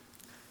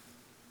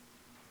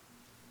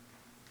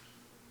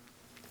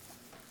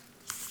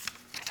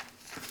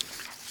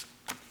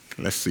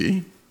 Let's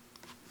see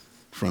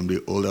from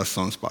the older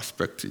son's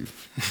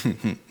perspective.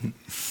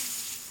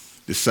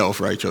 The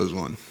self-righteous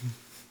one.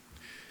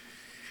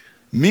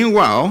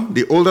 Meanwhile,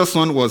 the older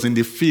son was in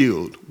the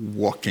fields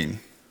working.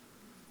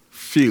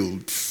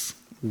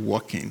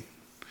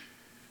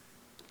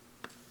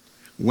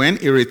 When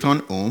he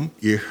returned home,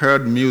 he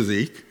heard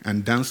music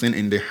and dancing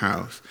in the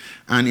house,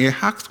 and he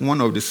asked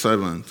one of the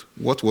servants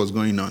what was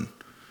going on.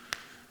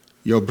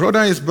 Your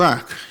brother is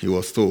back, he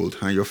was told,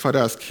 and your father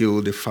has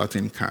killed the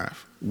fattened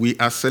calf. We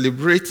are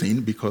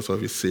celebrating because of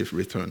his safe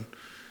return.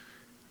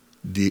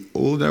 The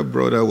older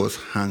brother was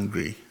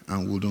hungry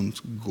and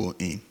wouldn't go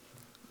in.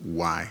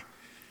 Why?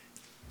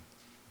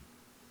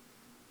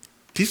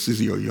 This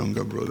is your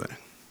younger brother.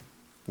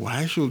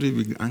 Why should he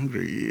be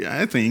angry?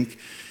 I think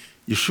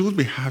you should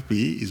be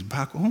happy he's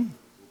back home.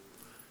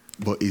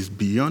 But it's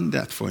beyond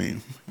that for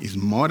him. It's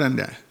more than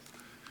that.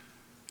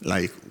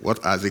 Like,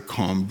 what has he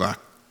come back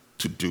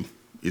to do?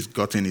 He's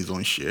gotten his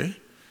own share.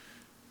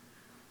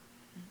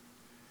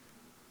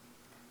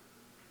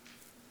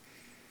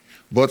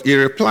 But he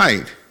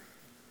replied,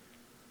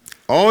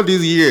 all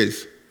these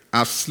years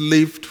I've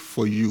slaved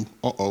for you.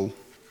 Uh-oh.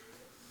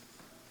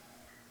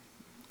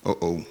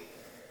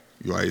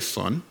 You are a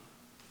son.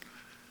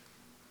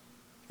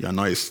 You are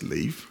not a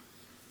slave.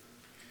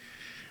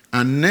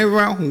 And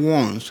never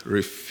once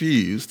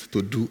refused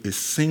to do a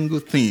single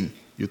thing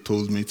you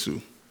told me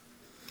to.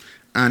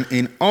 And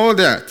in all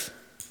that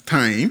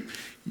time,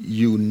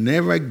 you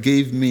never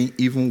gave me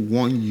even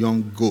one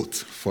young goat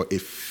for a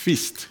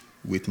feast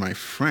with my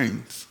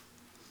friends.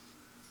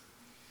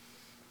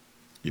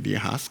 Did he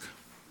ask?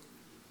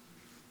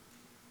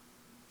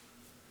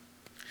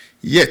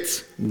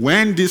 Yet,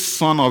 when this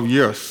son of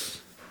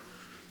yours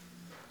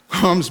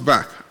comes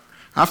back,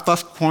 after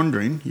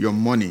squandering your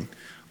money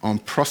on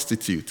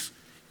prostitutes,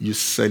 you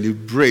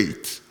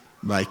celebrate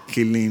by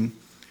killing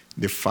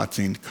the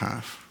fattened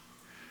calf.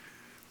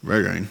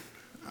 Brethren,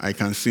 I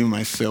can see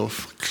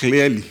myself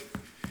clearly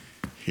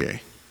here.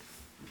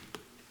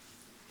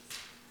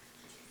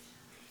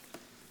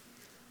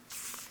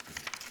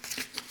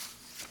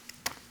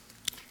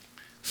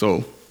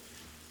 So,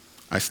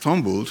 I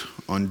stumbled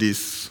on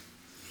this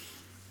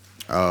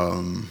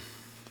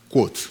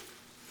quote.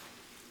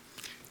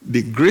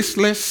 The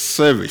graceless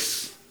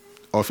service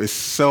of a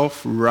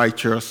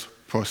self-righteous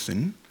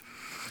person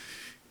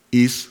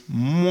is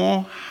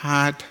more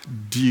hard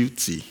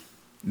duty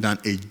than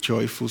a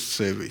joyful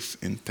service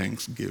in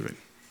thanksgiving.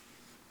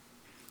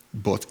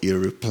 But he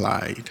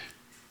replied,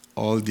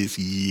 all these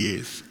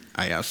years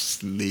I have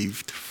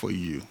slaved for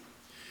you,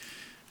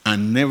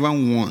 and never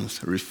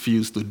once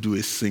refused to do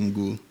a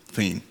single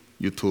thing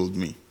you told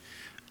me.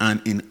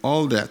 And in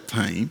all that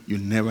time, you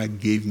never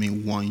gave me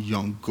one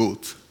young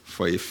goat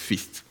for a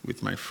feast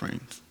with my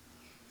friends.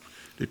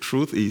 The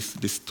truth is,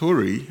 the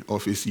story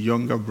of his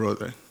younger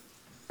brother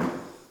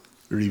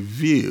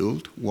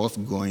revealed what's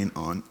going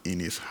on in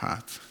his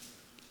heart.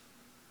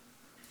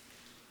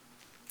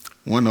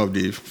 One of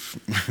the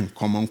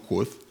common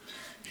quotes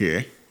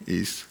here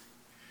is,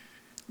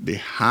 the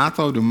heart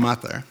of the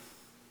matter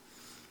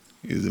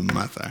is the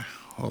matter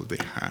of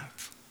the heart.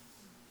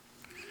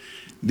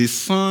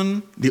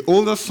 The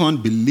older son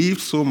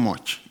believed so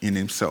much in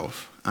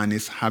himself and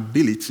his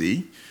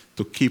ability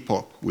to keep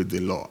up with the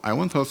law. I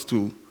want us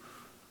to,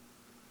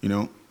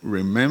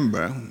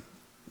 remember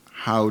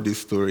how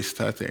this story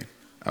started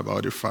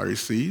about the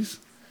Pharisees,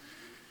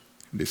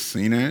 the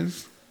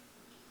sinners,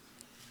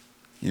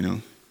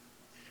 and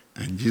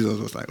Jesus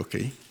was like,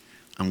 okay,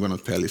 I'm going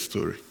to tell a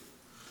story.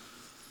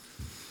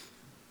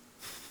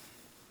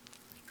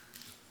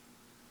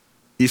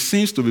 He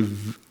seems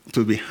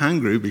to be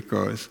hungry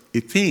because he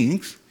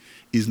thinks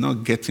he's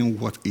not getting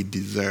what he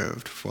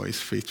deserved for his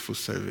faithful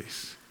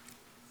service.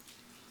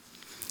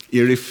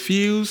 He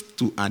refused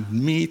to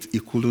admit he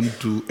couldn't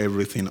do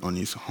everything on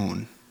his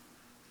own.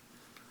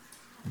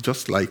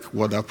 Just like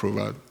what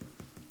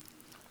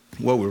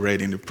we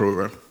read in the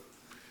proverb.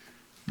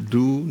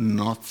 Do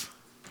not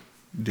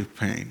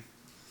depend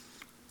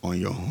on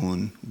your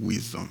own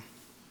wisdom.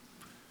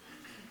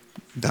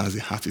 That's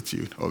the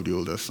attitude of the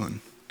older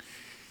son.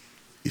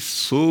 It's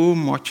so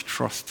much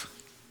trust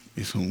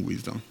his own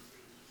wisdom.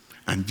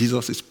 And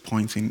Jesus is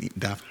pointing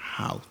that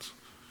out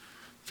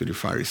to the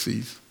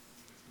Pharisees.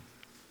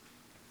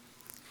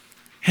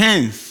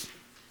 Hence,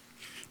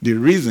 the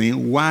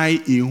reason why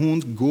he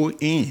won't go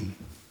in.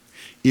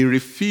 He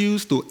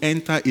refused to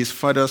enter his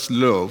father's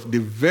love, the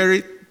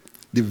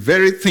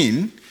very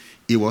thing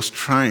he was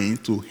trying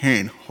to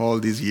earn all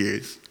these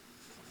years.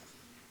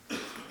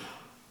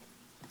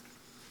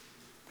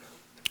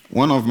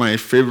 One of my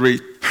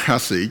favorite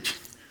passages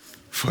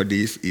for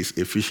this is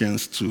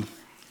Ephesians 2.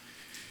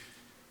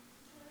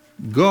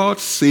 God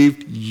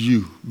saved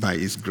you by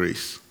his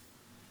grace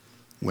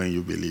when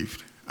you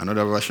believed.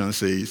 Another version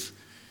says,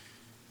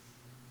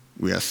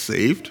 we are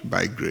saved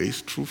by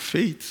grace through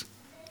faith.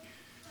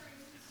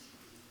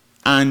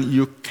 And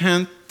you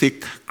can't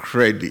take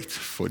credit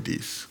for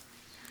this.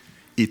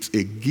 It's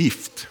a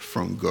gift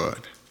from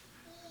God.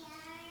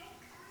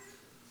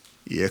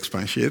 He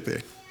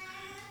expatiated.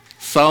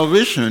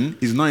 Salvation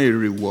is not a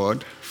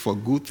reward for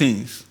good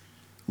things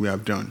we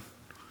have done.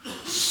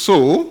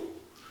 So,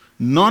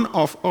 none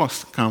of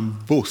us can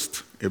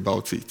boast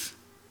about it.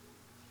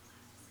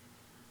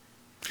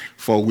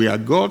 For we are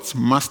God's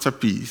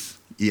masterpiece.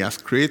 He has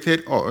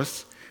created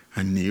us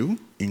anew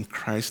in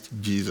Christ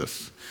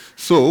Jesus.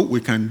 So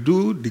we can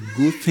do the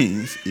good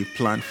things he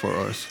planned for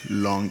us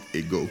long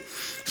ago.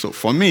 So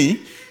for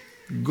me,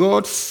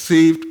 God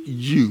saved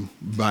you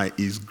by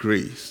his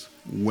grace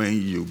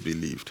when you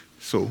believed.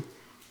 So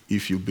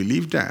if you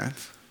believe that,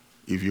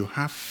 if you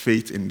have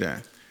faith in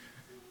that,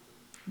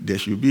 there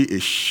should be a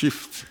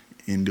shift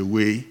in the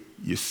way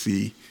you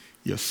see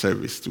your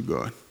service to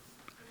God.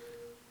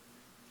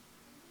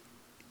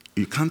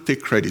 You can't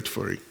take credit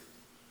for it.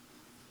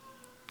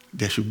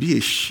 There should be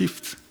a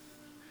shift.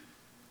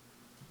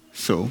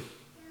 So,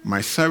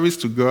 my service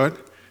to God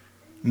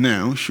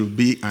now should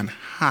be an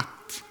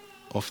act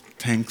of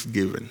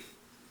thanksgiving.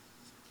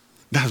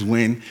 That's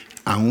when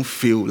I won't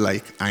feel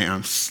like I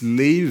am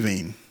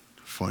slaving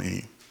for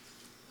him.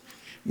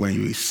 When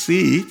you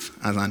see it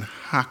as an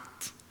act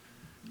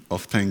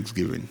of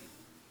thanksgiving.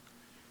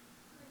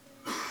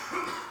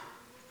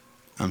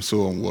 I'm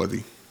so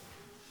unworthy.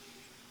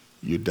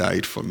 You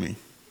died for me.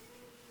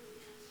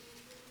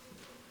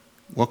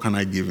 What can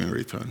I give in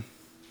return?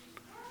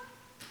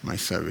 My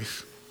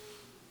service.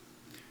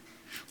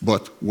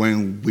 But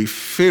when we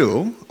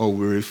fail or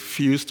we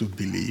refuse to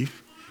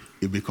believe,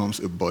 it becomes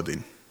a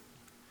burden.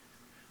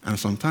 And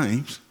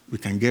sometimes we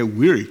can get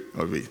weary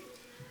of it.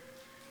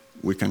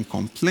 We can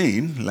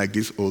complain like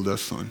this older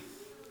son.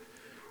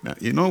 Now,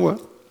 you know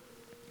what?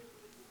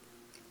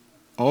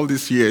 All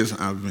these years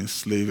I've been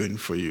slaving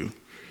for you.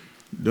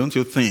 Don't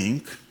you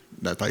think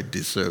that I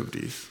deserve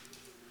this?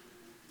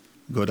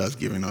 God has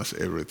given us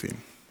everything.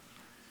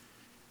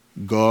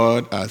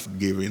 God has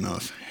given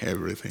us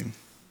everything.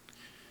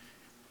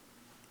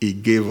 He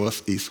gave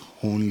us his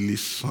only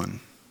son.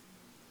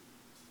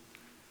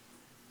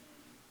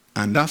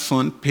 And that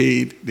son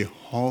paid the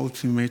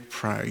ultimate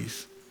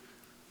price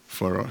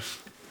for us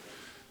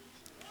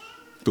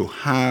to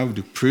have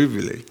the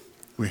privilege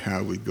we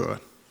have with God.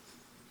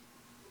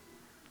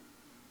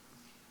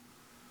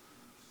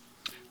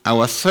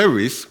 Our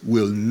service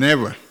will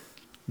never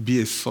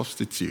be a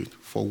substitute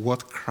for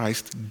what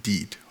Christ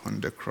did on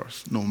the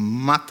cross, no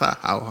matter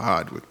how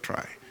hard we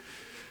try.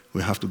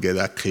 We have to get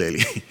that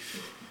clearly.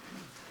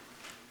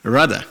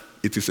 Rather,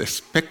 it is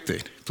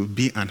expected to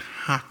be an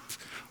act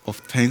of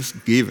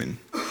thanksgiving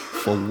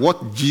for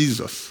what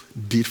Jesus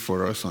did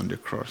for us on the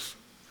cross.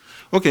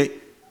 Okay,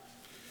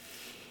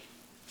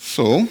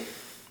 so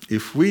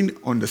if we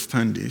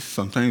understand this,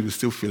 sometimes we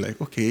still feel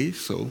like, okay,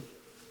 so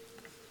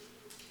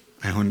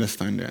I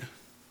understand that.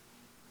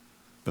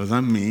 Does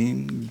that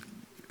mean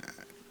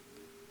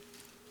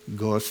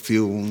God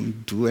still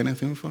won't do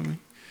anything for me?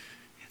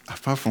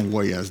 Apart from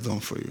what he has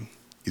done for you,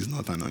 he's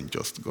not an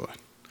unjust God.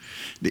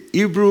 The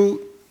Hebrew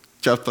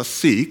chapter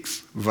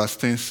 6, verse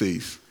 10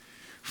 says,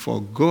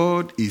 for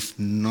God is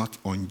not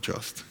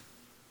unjust.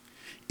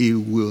 He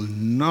will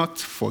not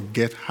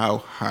forget how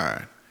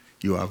hard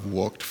you have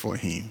worked for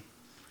him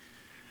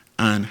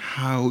and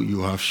how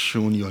you have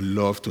shown your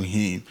love to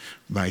him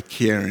by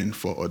caring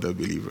for other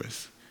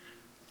believers,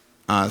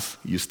 as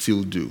you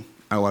still do.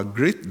 Our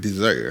great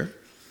desire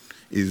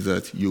is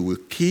that you will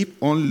keep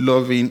on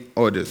loving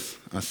others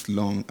as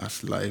long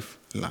as life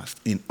lasts,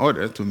 in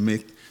order to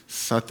make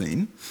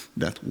certain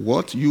that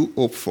what you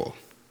hope for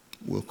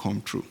will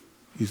come true.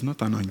 He's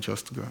not an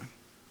unjust God.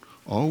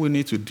 All we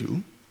need to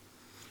do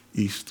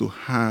is to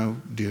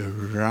have the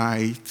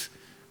right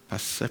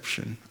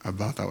perception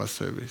about our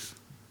service.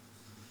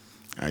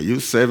 Are you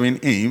serving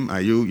him?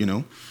 Are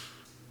you,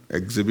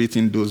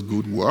 exhibiting those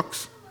good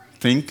works,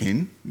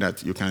 thinking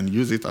that you can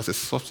use it as a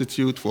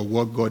substitute for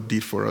what God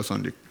did for us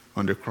on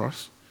the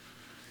cross?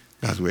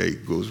 That's where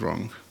it goes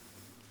wrong.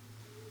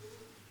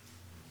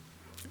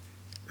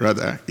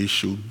 Rather, it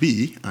should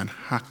be an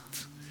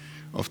act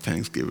of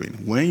thanksgiving.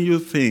 When you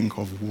think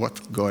of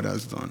what God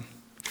has done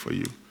for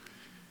you,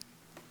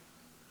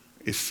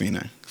 a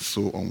sinner,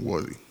 so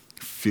unworthy,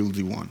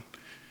 filthy one.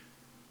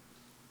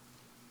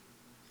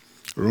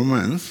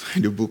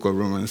 The book of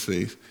Romans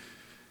says,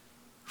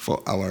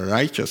 for our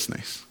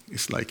righteousness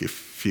is like a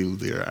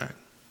filthy rag,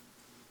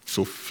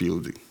 so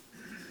filthy.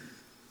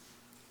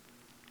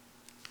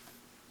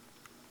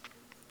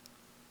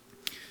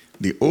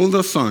 The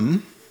older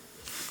son,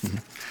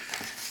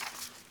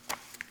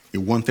 he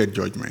wanted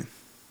judgment.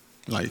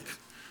 Like,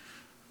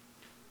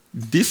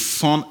 this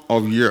son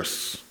of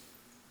yours,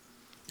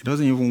 he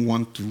doesn't even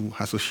want to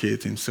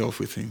associate himself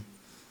with him.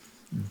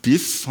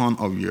 This son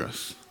of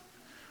yours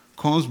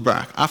comes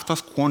back after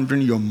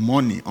squandering your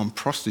money on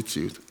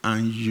prostitutes,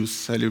 and you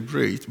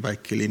celebrate by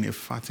killing a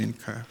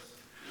fattened calf.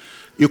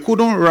 He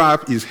couldn't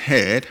wrap his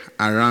head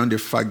around the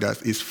fact that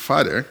his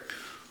father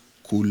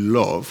could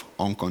love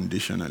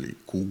unconditionally,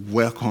 could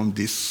welcome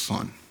this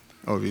son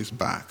of his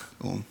back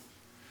home.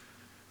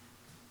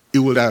 He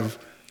would have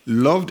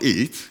loved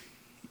it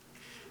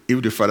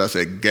if the father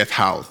said, get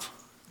out.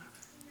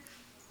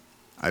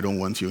 I don't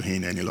want you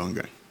in any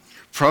longer.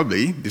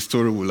 Probably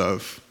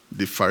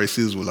the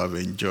Pharisees will have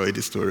enjoyed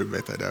the story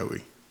better that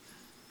way.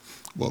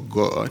 But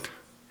God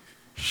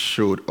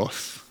showed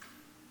us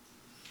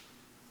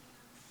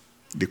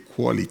the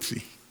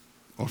quality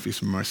of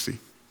his mercy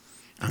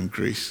and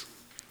grace.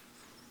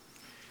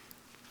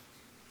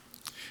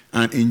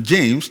 And in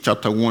James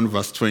chapter 1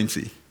 verse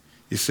 20,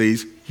 it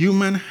says,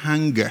 human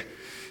hunger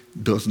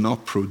does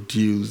not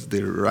produce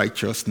the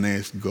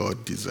righteousness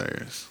God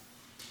desires.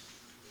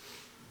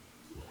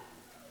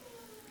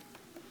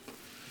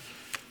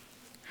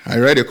 I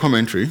read a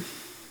commentary,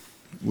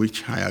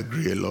 which I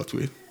agree a lot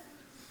with.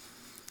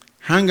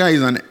 Hunger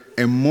is an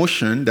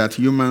emotion that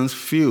humans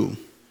feel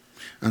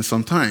and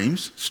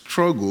sometimes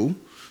struggle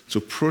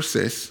to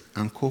process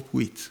and cope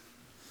with.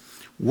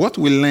 What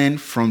we learn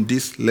from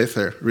this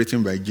letter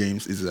written by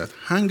James is that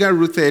hunger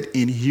rooted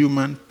in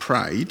human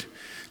pride,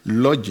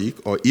 logic,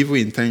 or evil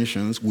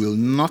intentions will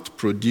not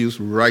produce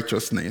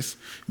righteousness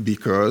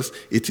because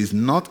it is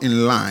not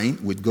in line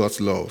with God's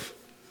love,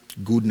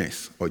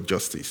 goodness, or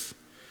justice.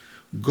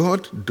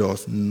 God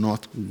does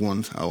not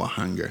want our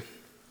hunger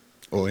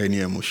or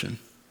any emotion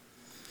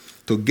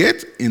to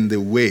get in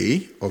the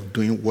way of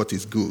doing what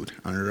is good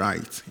and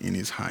right in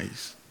his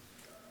eyes.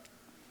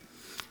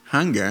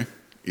 Hunger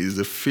is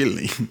the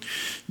feeling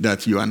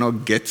that you are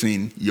not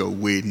getting your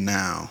way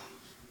now.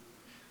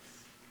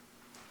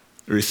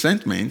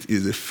 Resentment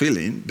is the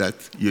feeling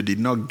that you did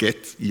not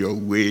get your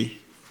way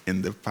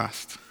in the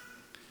past.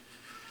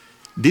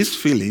 These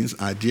feelings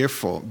are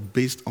therefore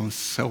based on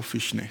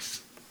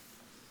selfishness.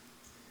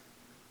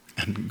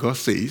 And God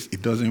says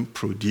it doesn't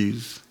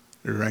produce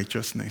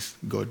righteousness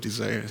God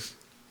desires.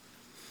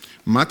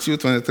 Matthew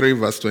 23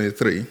 verse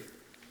 23,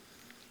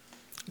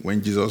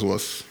 when Jesus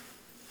was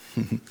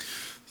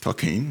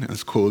talking and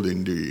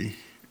scolding the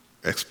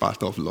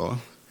expert of law,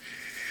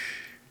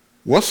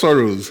 what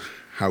sorrows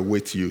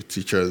await you,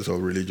 teachers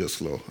of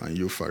religious law, and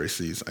you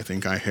Pharisees? I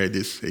think I heard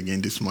this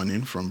again this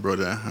morning from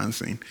Brother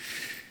Hansen.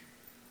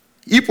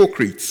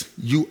 Hypocrites,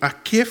 you are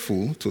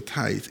careful to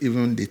tithe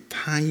even the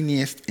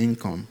tiniest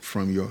income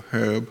from your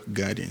herb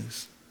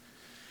gardens,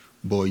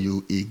 but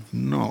you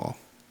ignore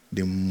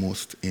the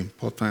most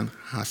important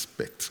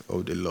aspect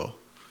of the law: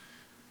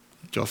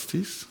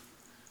 justice,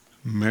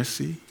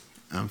 mercy,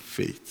 and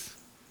faith.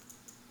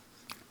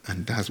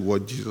 And that's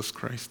what Jesus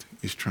Christ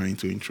is trying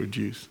to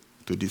introduce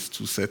to these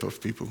two sets of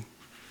people.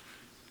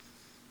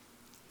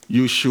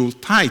 You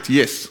should tithe,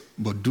 yes,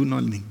 but do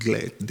not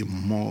neglect the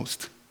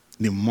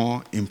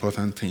more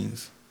important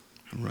things.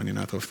 I'm running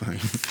out of time.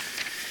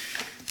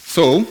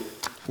 So,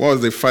 what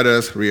was the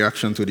father's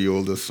reaction to the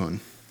older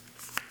son?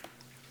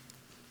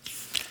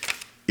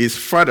 His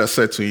father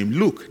said to him,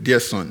 look, dear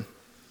son,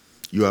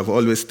 you have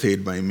always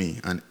stayed by me,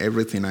 and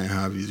everything I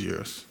have is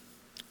yours.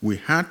 We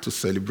had to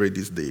celebrate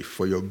this day,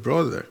 for your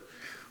brother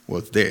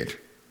was dead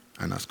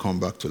and has come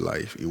back to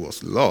life. He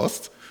was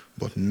lost,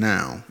 but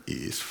now he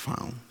is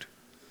found.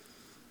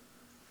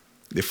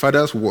 The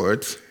father's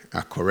words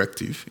are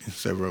corrective in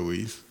several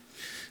ways.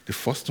 The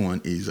first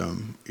one is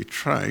he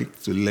tried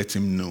to let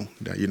him know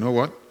that, you know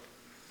what?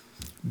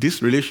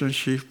 This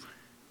relationship,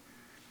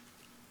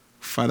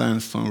 father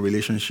and son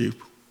relationship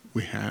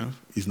we have,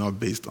 is not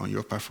based on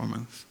your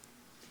performance.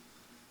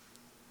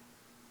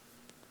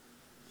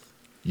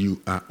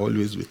 You are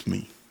always with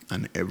me,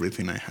 and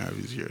everything I have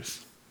is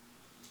yours.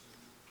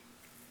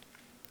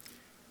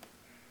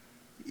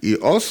 He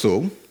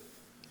also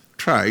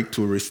tried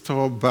to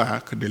restore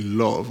back the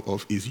love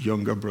of his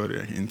younger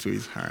brother into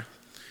his heart.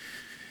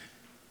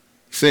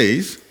 He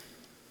says,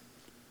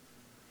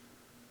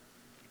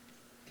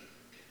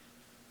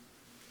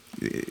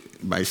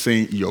 by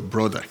saying your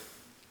brother,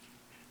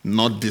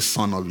 not this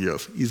son of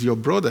yours. He's your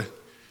brother.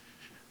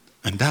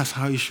 And that's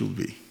how it should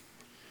be.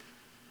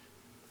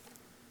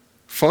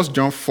 1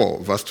 John 4,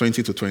 verse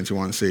 20 to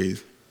 21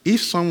 says,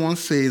 if someone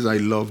says, I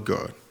love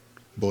God,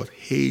 but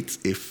hates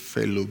a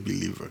fellow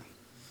believer,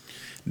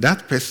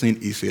 that person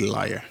is a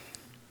liar.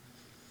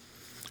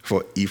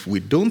 For if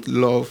we don't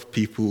love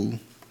people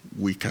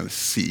we can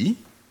see,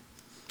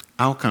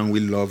 how can we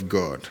love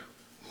God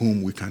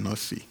whom we cannot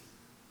see?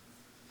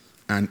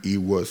 And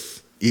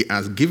he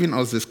has given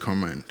us this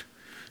command.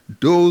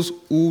 Those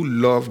who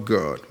love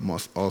God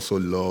must also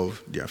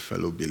love their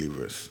fellow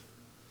believers.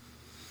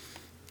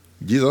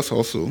 Jesus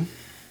also,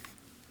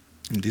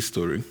 in this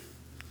story,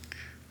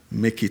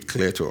 make it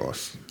clear to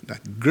us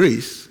that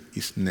grace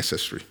is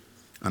necessary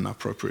and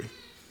appropriate.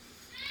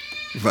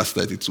 Verse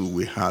 32,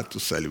 we had to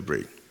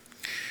celebrate.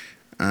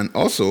 And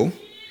also,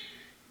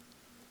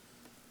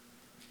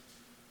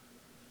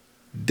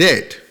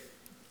 dead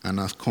and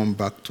has come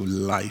back to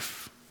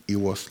life. He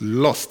was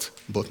lost,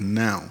 but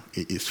now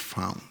he is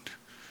found.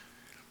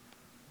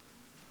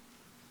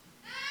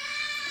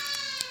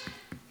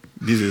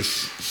 This is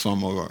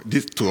some of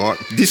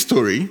this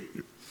story.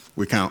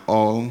 We can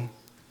all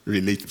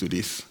relate to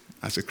this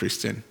as a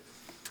Christian.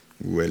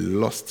 We were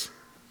lost,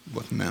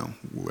 but now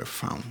we were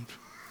found.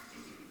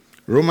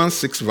 Romans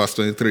 6, verse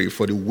 23,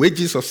 for the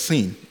wages of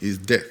sin is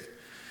death,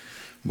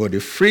 but the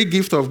free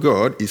gift of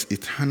God is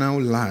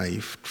eternal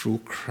life through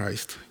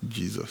Christ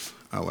Jesus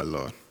our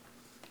Lord.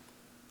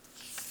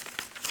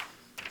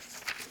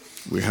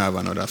 We have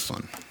another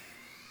son.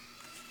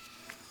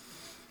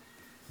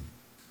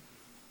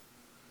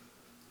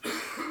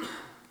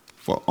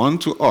 For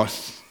unto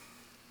us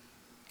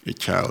a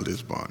child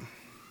is born,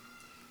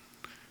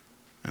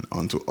 and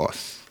unto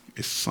us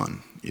a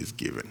son is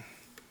given.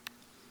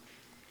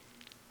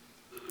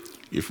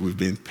 If we've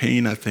been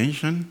paying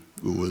attention,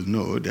 we will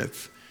know that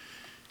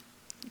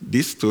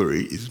this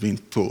story is being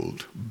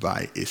told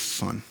by a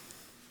son.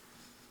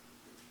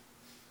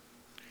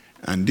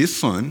 And this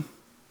son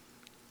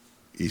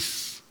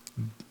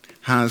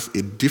has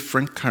a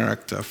different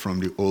character from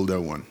the older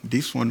one.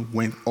 This one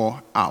went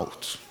all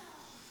out.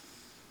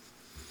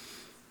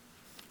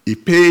 He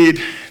paid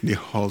the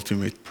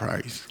ultimate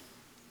price.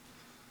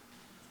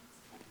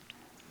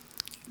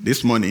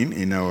 This morning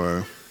in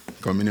our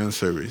communion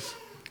service,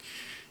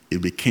 he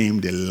became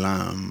the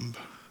Lamb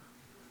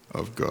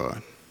of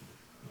God.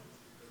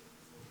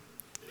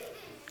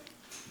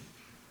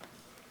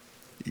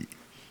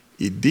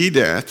 He did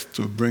that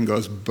to bring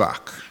us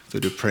back to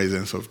the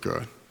presence of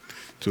God,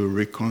 to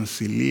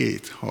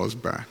reconciliate us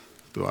back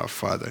to our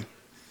Father,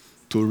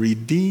 to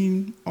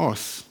redeem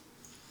us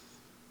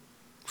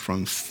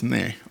from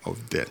snare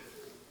of death.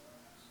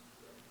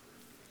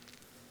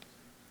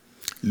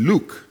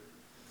 Luke,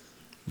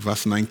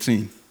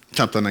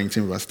 chapter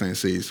 19, verse 10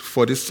 says,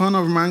 for the Son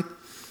of Man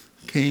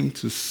came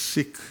to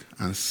seek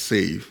and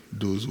save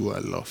those who are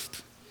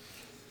lost.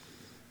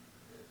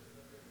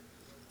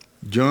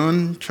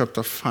 John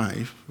chapter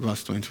 5,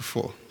 verse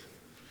 24.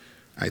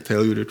 I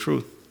tell you the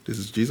truth. This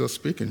is Jesus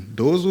speaking.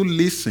 Those who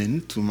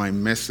listen to my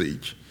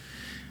message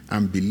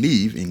and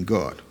believe in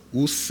God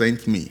who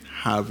sent me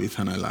have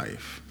eternal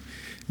life.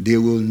 They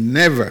will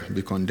never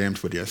be condemned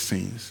for their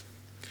sins,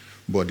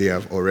 but they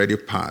have already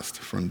passed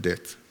from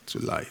death to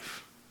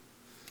life.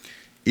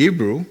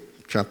 Hebrew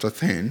chapter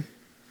 10,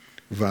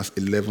 verse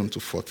 11 to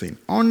 14.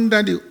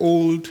 Under the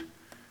old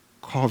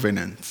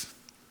covenant,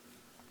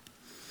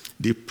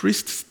 the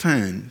priest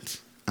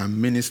stands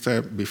and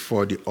ministers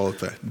before the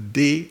altar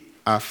day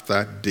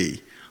after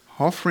day,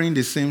 offering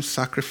the same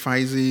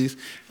sacrifices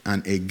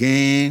and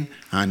again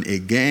and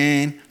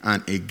again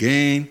and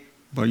again.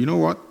 But you know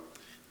what?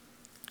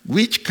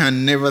 Which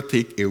can never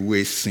take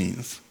away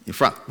sins. In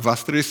fact,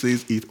 verse 3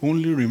 says it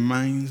only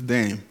reminds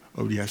them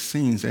of their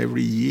sins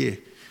every year.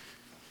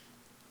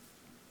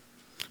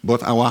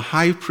 But our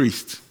high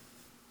priest,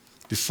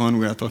 the son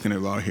we are talking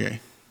about here,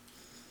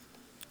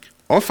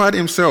 offered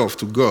himself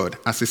to God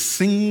as a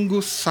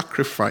single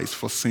sacrifice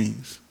for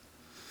sins,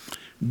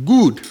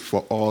 good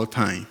for all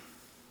time,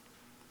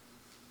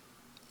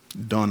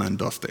 done and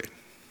dusted.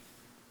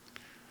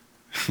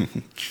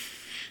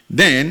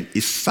 Then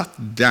he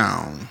sat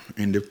down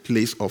in the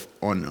place of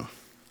honor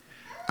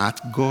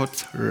at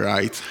God's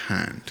right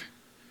hand.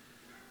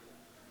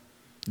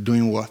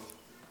 Doing what?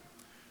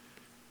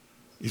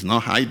 He's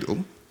not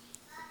idle.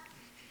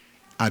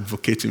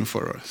 Advocating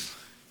for us.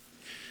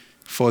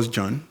 1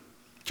 John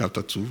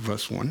chapter 2,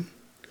 verse 1.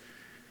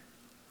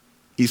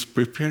 He's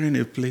preparing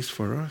a place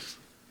for us.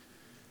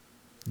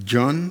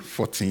 John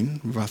 14,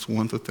 verse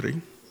 1 to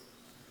 3.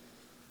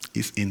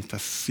 He's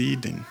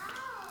interceding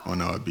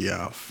on our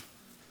behalf.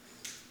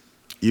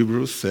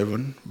 Hebrews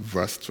 7,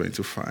 verse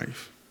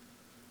 25.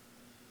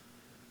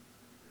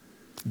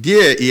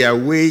 There he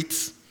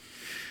awaits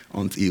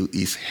until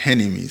his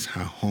enemies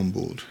are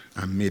humbled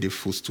and made a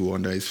footstool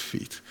under his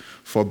feet.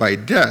 For by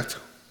that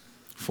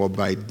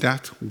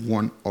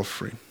one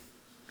offering,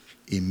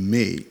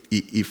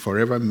 he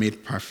forever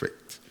made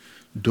perfect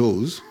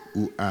those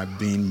who are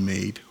being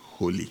made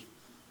holy.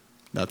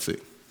 That's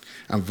it.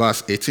 And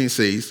verse 18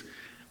 says,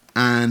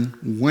 And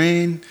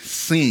when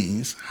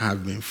sins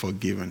have been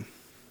forgiven,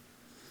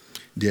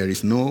 there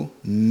is no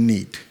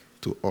need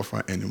to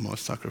offer any more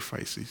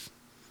sacrifices.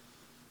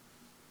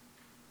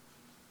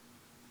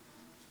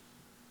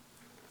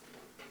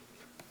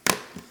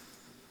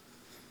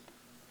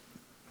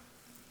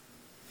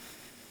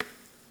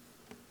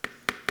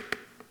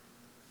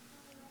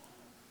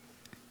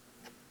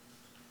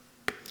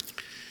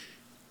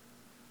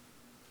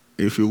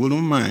 If you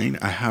wouldn't mind,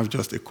 I have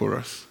just a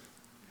chorus.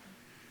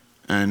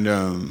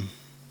 And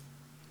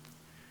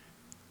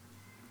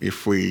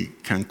if we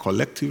can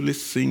collectively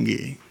sing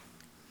it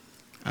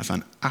as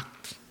an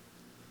act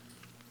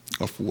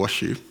of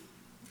worship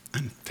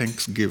and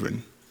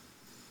thanksgiving,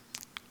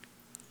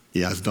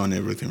 He has done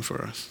everything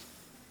for us.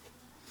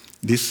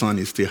 This song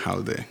is still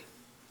out there.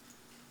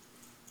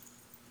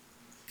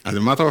 As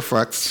a matter of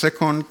fact,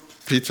 2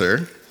 Peter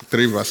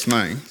 3 verse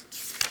 9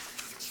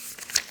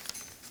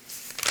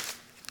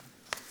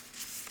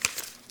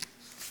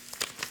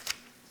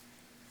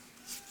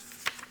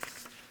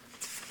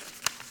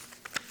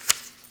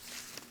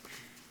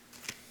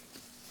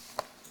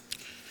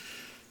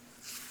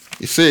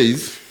 it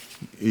says,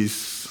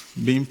 is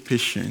being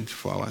patient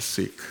for our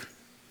sake.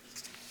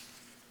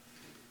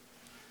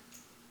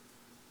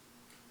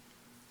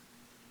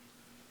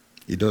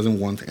 He doesn't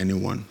want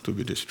anyone to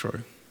be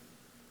destroyed,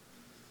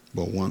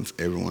 but wants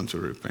everyone to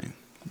repent.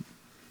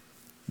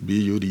 Be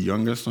you the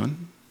younger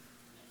son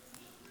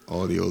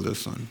or the older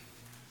son.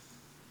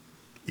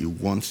 He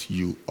wants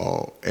you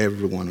all,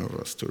 every one of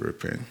us, to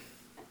repent.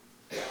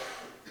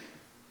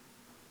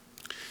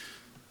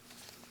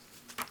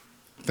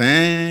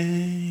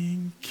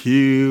 Thank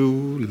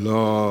you,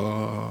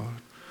 Lord,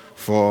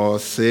 for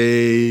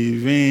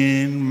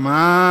saving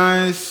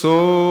my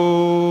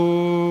soul.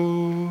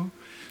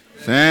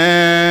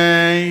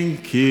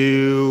 Thank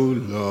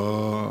you,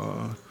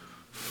 Lord,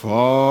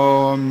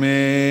 for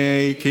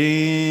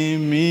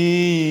making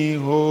me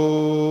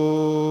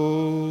whole.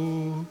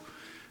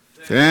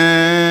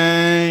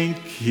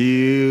 Thank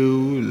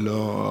you,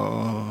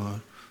 Lord,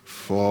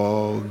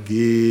 for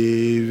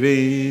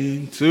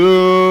giving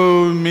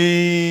to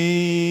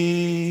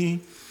me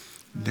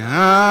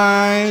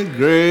thy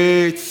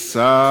great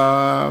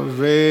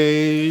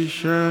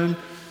salvation,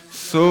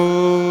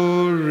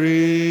 so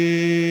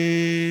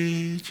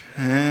rich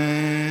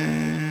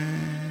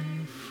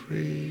and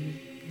free.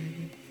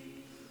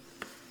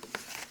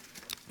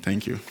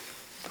 Thank you.